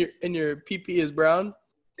and your PP is brown.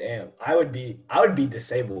 Damn, I would be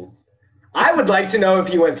disabled. I would like to know if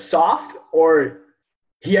he went soft or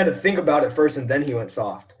he had to think about it first and then he went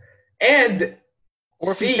soft. And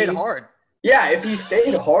Or if he stayed hard. Yeah, if he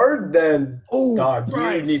stayed hard, then dog,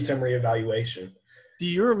 Bryce. you need some reevaluation. Do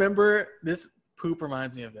you remember this? Poop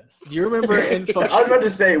reminds me of this. Do you remember in I was fucking? about to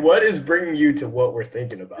say, what is bringing you to what we're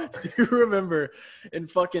thinking about? Do you remember in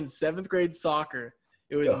fucking 7th grade soccer?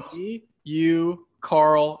 It was me, you,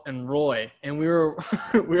 Carl, and Roy, and we were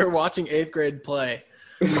watching 8th grade play,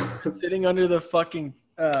 sitting under the fucking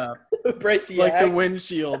Brycey like the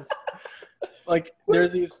windshields. Like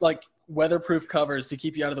there's these like weatherproof covers to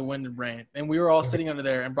keep you out of the wind and rain, and we were all sitting under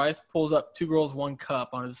there. And Bryce pulls up 2 girls, 1 cup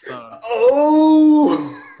on his phone.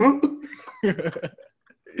 Oh.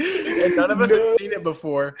 And none of us had seen it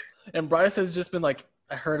before. And Bryce has just been like,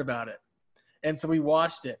 I heard about it. And so we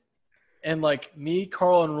watched it. And like me,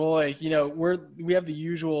 Carl, and Roy, you know, we have the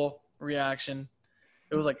usual reaction.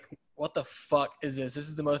 It was like, what the fuck is this? This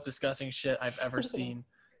is the most disgusting shit I've ever seen.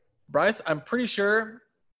 Bryce, I'm pretty sure,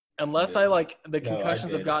 unless I like the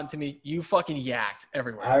concussions have gotten to me, you fucking yacked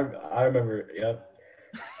everywhere. I remember, yep.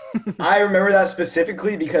 I remember that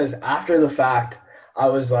specifically because after the fact, I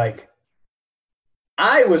was like,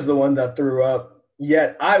 I was the one that threw up,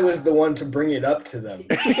 yet I was the one to bring it up to them.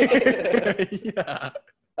 Yeah.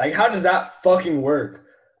 Like, how does that fucking work?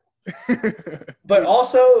 But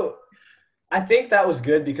also, I think that was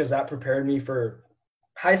good because that prepared me for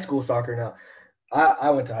high school soccer now. I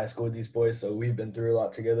went to high school with these boys, so we've been through a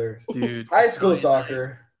lot together. Dude. High school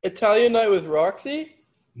soccer. Italian night with Roxy?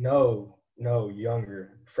 No,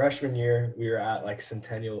 younger. Freshman year, we were at like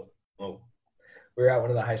Centennial. Oh, we were at one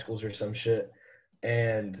of the high schools or some shit,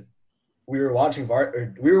 and we were watching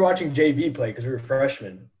JV play because we were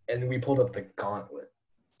freshmen, and we pulled up the gauntlet.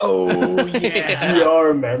 Oh, yeah. Do y'all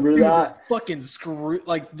remember that? Fucking screw,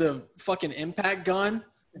 like the fucking impact gun.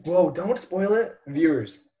 Whoa, don't spoil it.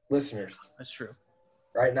 Viewers, listeners, That's true.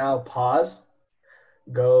 right now, pause,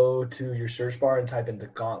 go to your search bar and type in the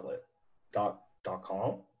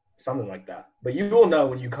gauntlet.com, something like that. But you will know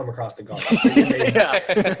when you come across the gauntlet.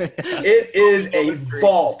 It is a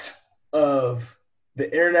vault of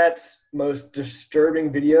the internet's most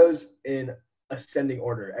disturbing videos in ascending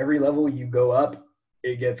order. Every level you go up,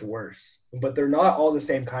 it gets worse. But they're not all the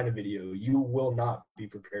same kind of video. You will not be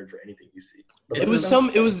prepared for anything you see. But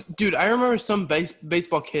Dude, I remember some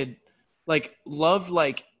baseball kid, like, loved,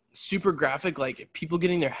 like, super graphic, like, people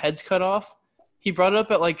getting their heads cut off. He brought it up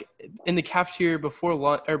at, like, in the cafeteria before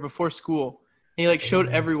lunch, or before school. And he, like, showed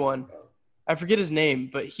everyone. I forget his name,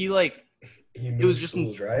 but he, like, it was just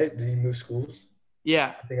schools, right? Did he move schools?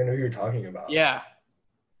 Yeah. I think I know who you're talking about. Yeah.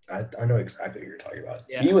 I know exactly who you're talking about.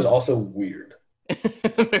 Yeah. He was also weird.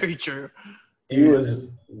 Very true. He was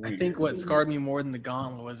weird. I think what scarred me more than the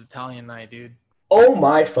gauntlet was Italian night, dude. Oh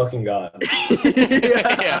my fucking God.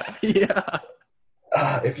 Yeah.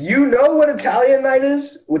 If you know what Italian night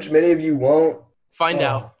is, which many of you won't. Find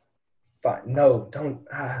out. Fine. No, don't.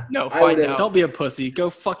 No, find out. Don't be a pussy. Go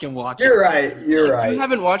fucking watch You're it. right. You're If right. you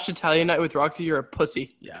haven't watched Italian Night with Roxy, you're a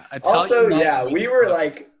pussy. Yeah. Also, Italian yeah, night- we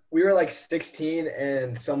were like 16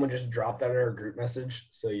 and someone just dropped that in our group message.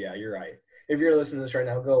 So yeah, you're right. If you're listening to this right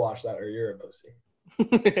now, go watch that or you're a pussy.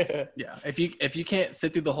 Yeah. If you can't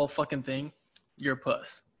sit through the whole fucking thing, you're a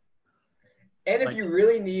puss. And if Like- you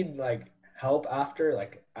really need like help after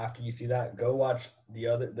you see that, go watch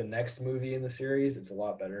the next movie in the series. It's a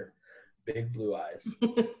lot better. Big Blue Eyes.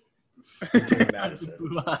 Featuring Madison.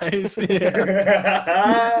 Blue eyes.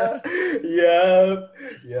 Yeah. Yep.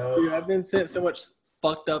 Dude, I've been sent so much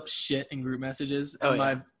fucked up shit in group messages in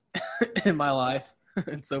my life.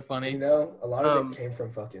 It's so funny. You know, a lot of it came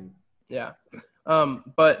from fucking. Yeah.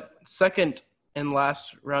 But second and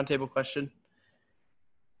last roundtable question,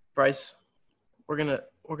 Bryce, we're gonna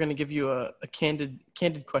give you a candid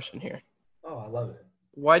question here. Oh, I love it.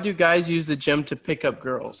 Why do guys use the gym to pick up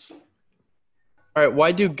girls? All right,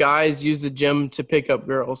 why do guys use the gym to pick up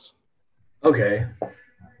girls? Okay.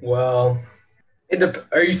 Well,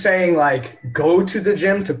 are you saying like go to the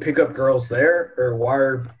gym to pick up girls there, or why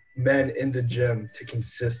are men in the gym to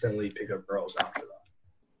consistently pick up girls after that?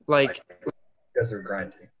 Like Because they're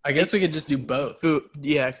grinding. I guess we could just do both. food,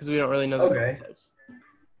 yeah, because we don't really know the Okay. types.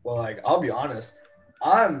 Well, like I'll be honest,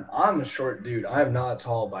 I'm a short dude. I'm not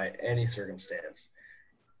tall by any circumstance,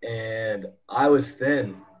 and I was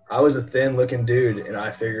thin. I was a thin-looking dude, and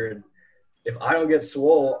I figured if I don't get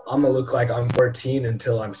swole, I'm gonna look like I'm 14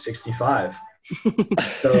 until I'm 65.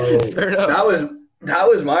 So Fair enough. that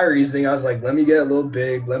was my reasoning. I was like, let me get a little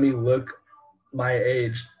big, let me look my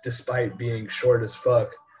age despite being short as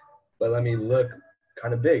fuck, but let me look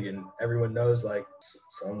kind of big, and everyone knows like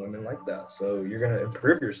some women like that. So you're gonna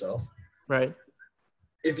improve yourself. Right.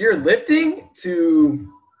 If you're lifting to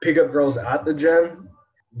pick up girls at the gym,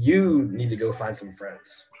 you need to go find some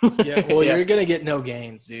friends. Yeah, well, you're gonna get no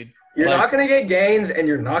gains, dude. You're not gonna get gains, and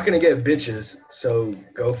you're not gonna get bitches. So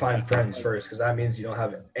go find friends first, because that means you don't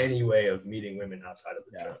have any way of meeting women outside of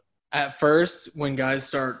the gym. At first, when guys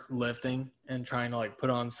start lifting and trying to like put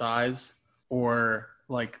on size or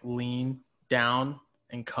like lean down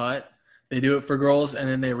and cut, they do it for girls, and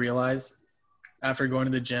then they realize after going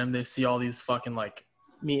to the gym, they see all these fucking like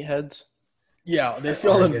Meatheads. yeah, they see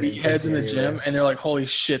all the meatheads in the gym, and they're like, "Holy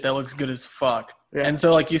shit, that looks good as fuck." Yeah. And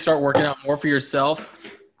so like you start working out more for yourself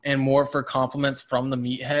and more for compliments from the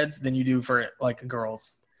meatheads than you do for like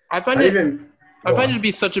girls. I find it to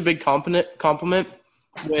be such a big compliment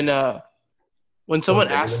when someone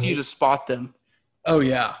asks you to spot them. Oh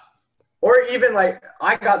yeah. Or even like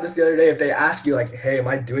I got this the other day. If they ask you like, "Hey, am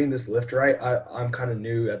I doing this lift right? I'm kind of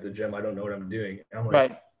new at the gym. I don't know what I'm doing." And I'm like,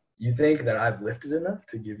 Right. You think that I've lifted enough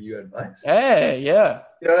to give you advice? Hey, yeah.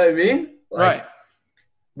 You know what I mean? Like, Right.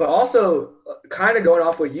 But also, kind of going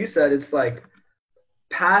off what you said, it's like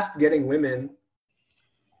past getting women,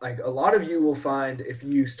 like a lot of you will find if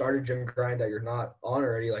you start a gym grind that you're not on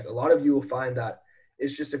already, like a lot of you will find that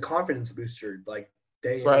it's just a confidence booster, like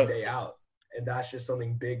day in and day out. And that's just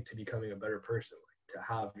something big to becoming a better person, like,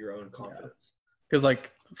 to have your own confidence. Because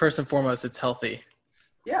like first and foremost, it's healthy.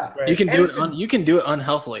 Yeah. You can do it. You can do it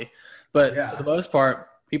unhealthily, but Yeah. for the most part,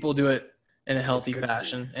 people do it in a healthy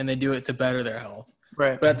fashion, and they do it to better their health.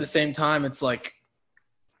 Right. But at the same time, it's like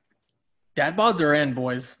dad bods are in,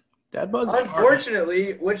 boys. Dad bods.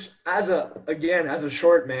 Unfortunately, which as a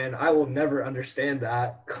short man, I will never understand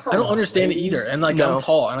that. I don't understand it either, and like I'm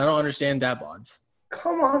tall, and I don't understand dad bods.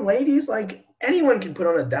 Come on, ladies. Like, anyone can put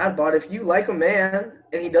on a dad bod. If you like a man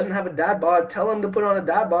and he doesn't have a dad bod, tell him to put on a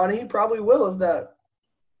dad bod, and he probably will if that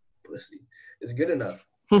pussy is good enough.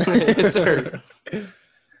 Yes, sir.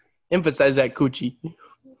 Emphasize that coochie.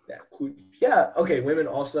 Yeah. Okay, women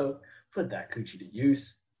also put that coochie to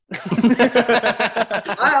use.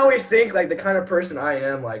 I always think, like, the kind of person I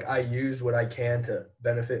am, like, I use what I can to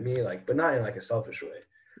benefit me, like, but not in, like, a selfish way.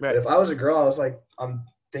 Right. But if I was a girl, I was like, I'm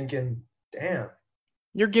thinking, damn.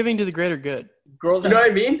 You're giving to the greater good. Girls, you know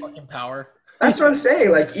what I mean? Fucking power. That's what I'm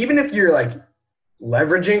saying. Like, even if you're like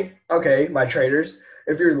leveraging, okay, my traders,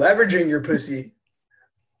 if you're leveraging your pussy,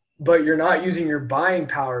 but you're not using your buying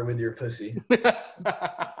power with your pussy,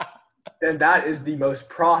 then that is the most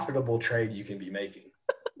profitable trade you can be making.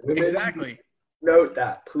 Women, exactly. Note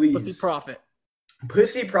that, please. Pussy profit.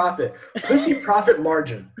 Pussy profit. Pussy profit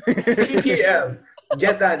margin. PPM.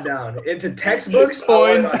 Get that down. Into textbooks.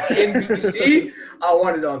 Point. I want it on NBC. I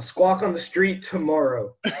want it on Squawk on the Street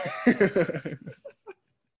tomorrow.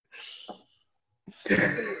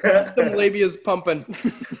 Some labia's pumping.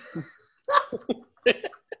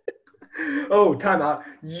 Oh, time out.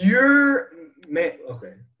 Your man.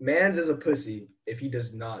 Okay, man's is a pussy if he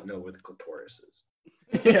does not know what the clitoris is.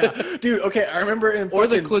 Yeah, dude. Okay, I remember in Or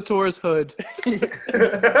the clitoris hood. Dude,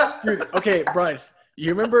 okay, Bryce.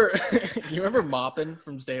 You remember Moppin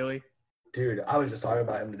from Staley? Dude, I was just talking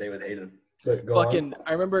about him today with Hayden. But go Fucking, on.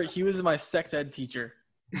 I remember he was my sex ed teacher,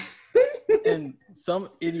 and some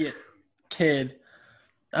idiot kid.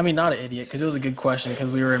 I mean, not an idiot, because it was a good question because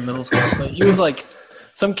we were in middle school. But he was like,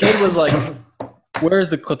 some kid was like, "Where is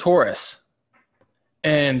the clitoris?"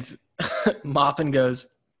 And Moppin goes,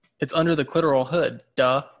 "It's under the clitoral hood,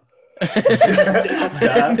 duh."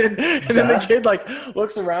 And then the kid like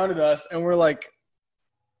looks around at us, and we're like,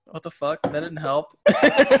 "What the fuck? That didn't help."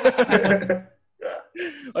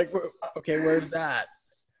 Like, okay, where's that,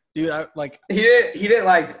 dude? I like he didn't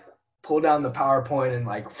like pull down the PowerPoint and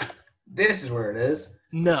like, this is where it is.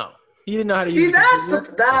 no. He didn't know how to See, use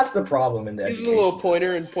it. that's the problem in the He's a education little system.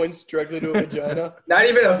 pointer and points directly to a vagina. Not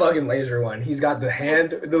even a fucking laser one. He's got the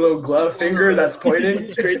little glove finger that's pointing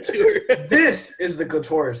Straight to her. This is the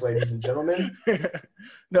clitoris, ladies and gentlemen.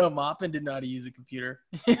 No, Moppin didn't know how to use a computer.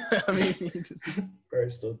 I mean, he just... Bro,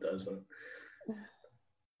 it still doesn't.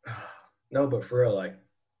 No, but for real, like,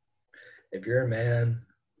 if you're a man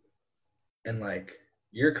and like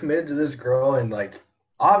you're committed to this girl, and like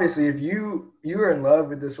obviously if you are in love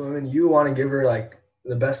with this woman, you want to give her like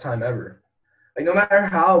the best time ever. Like, no matter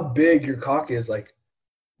how big your cock is, like,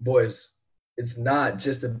 boys, it's not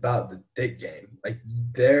just about the dick game. Like,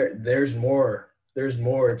 there's more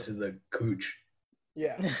to the cooch.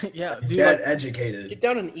 Yeah. Yeah, dude, Get like, educated. Get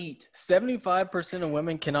down and eat. 75% of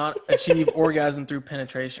women cannot achieve orgasm through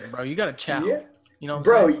penetration, bro. You gotta chow. Yeah. You know what I'm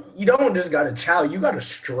Bro, saying? you don't just gotta chow, you gotta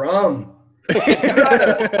strum. You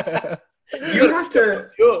have to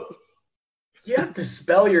You have to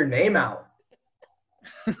spell your name out.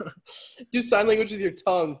 Do sign language with your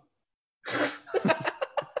tongue.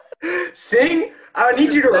 Sing. I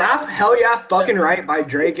need you to rap "Hell Yeah, Fucking Right" by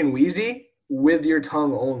Drake and Wheezy with your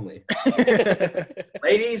tongue only.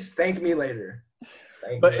 Ladies, thank me later.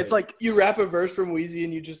 But it's like you rap a verse from Wheezy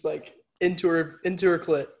and you just like into her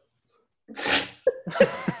clit.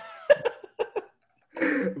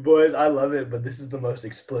 Boys, I love it, but this is the most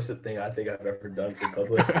explicit thing I think I've ever done for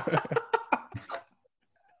public.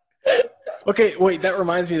 Okay, wait, that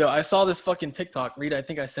reminds me though. I saw this fucking TikTok. Rita, I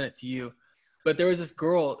think I sent it to you. But there was this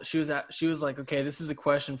girl, she was like, okay, this is a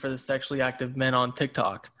question for the sexually active men on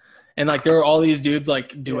TikTok. And like there were all these dudes like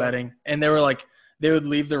duetting, and they were like, they would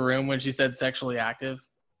leave the room when she said sexually active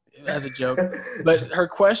as a joke. But her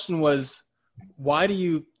question was, why do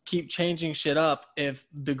you keep changing shit up if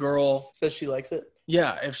the girl Says she likes it.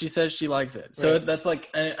 Yeah, if she says she likes it. So Right. that's like,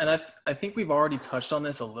 and I think we've already touched on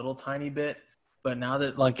this a little tiny bit, but now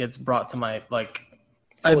that like it's brought to my like,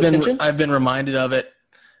 Full attention? I've been reminded of it.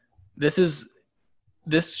 This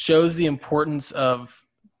shows the importance of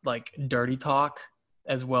like dirty talk,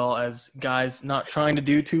 as well as guys not trying to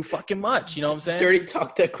do too fucking much. You know what I'm saying? Dirty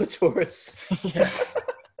talk that clitoris. Yeah.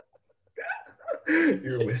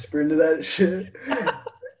 You're whispering to that shit.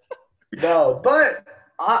 No, but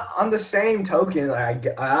on the same token, I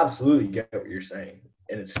absolutely get what you're saying,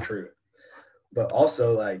 and it's true. But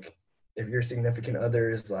also, like, if your significant other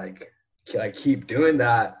is like keep doing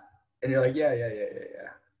that, and you're like, yeah,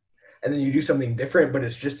 and then you do something different, but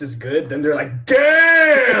it's just as good, then they're like,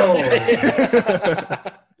 damn,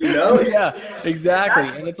 you know? Yeah, exactly.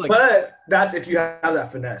 And it's like, But that's if you have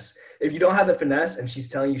that finesse. If you don't have the finesse and she's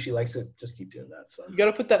telling you she likes it, just keep doing that, son. You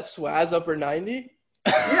gotta put that swaz upper 90.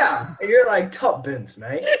 Yeah, and you're like top bins,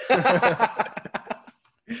 mate.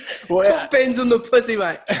 well, Top pins on the pussy,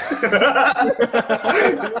 mate.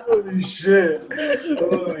 Holy shit.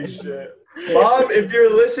 Mom, if you're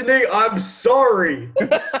listening, I'm sorry.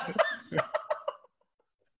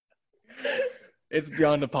 it's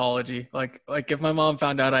beyond apology. Like if my mom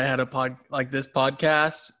found out I had this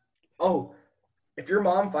podcast. Oh, if your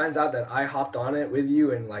mom finds out that I hopped on it with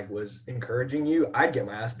you and like was encouraging you, I'd get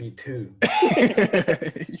my ass beat too.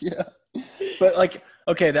 Yeah. But like,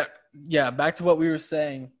 okay, back to what we were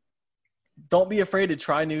saying. Don't be afraid to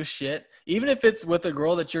try new shit. Even if it's with a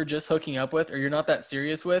girl that you're just hooking up with or you're not that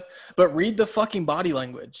serious with, but read the fucking body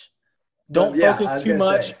language. Don't focus too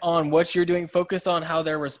much on what you're doing. Focus on how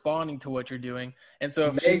they're responding to what you're doing. And so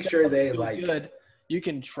if make sure they like good, you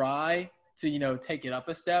can try to, take it up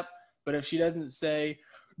a step. But if she doesn't say,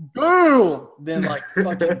 boom, then like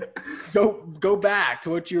fucking go back to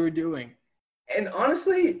what you were doing. And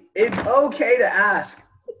honestly, it's okay to ask,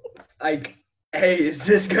 like, hey, is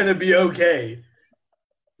this gonna be okay?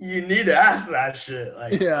 You need to ask that shit.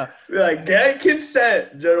 Like, Yeah. Be like, get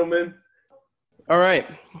consent, gentlemen. All right.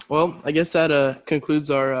 Well, I guess that concludes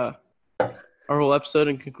our whole episode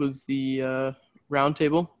and concludes the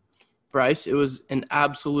roundtable. Bryce, it was an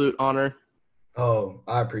absolute honor. Oh,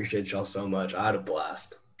 I appreciate y'all so much. I had a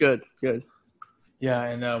blast. Good. Yeah,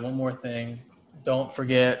 and one more thing. Don't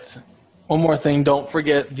forget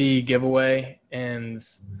the giveaway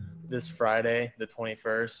ends this Friday, the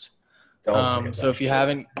 21st. So if you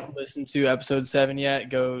haven't listened to episode 7 yet,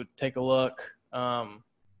 go take a look.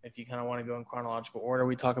 If you kind of want to go in chronological order,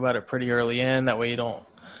 we talk about it pretty early in. That way you don't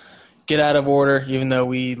get out of order, even though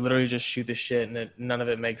we literally just shoot the shit and none of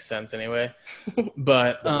it makes sense anyway.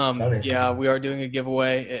 But yeah, we are doing a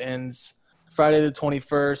giveaway. It ends Friday the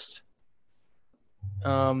 21st.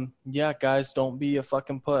 Yeah, guys, don't be a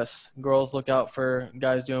fucking puss. Girls, look out for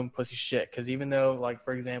guys doing pussy shit. Because even though, like,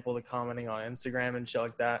 for example, the commenting on Instagram and shit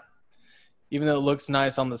like that, even though it looks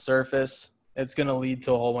nice on the surface, it's going to lead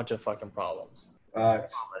to a whole bunch of fucking problems.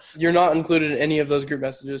 You're not included in any of those group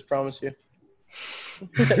messages, promise you.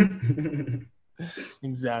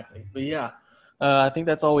 Exactly. But yeah, I think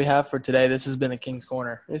that's all we have for today. This has been a King's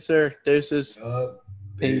Corner. Yes, sir. Deuces.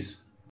 Peace.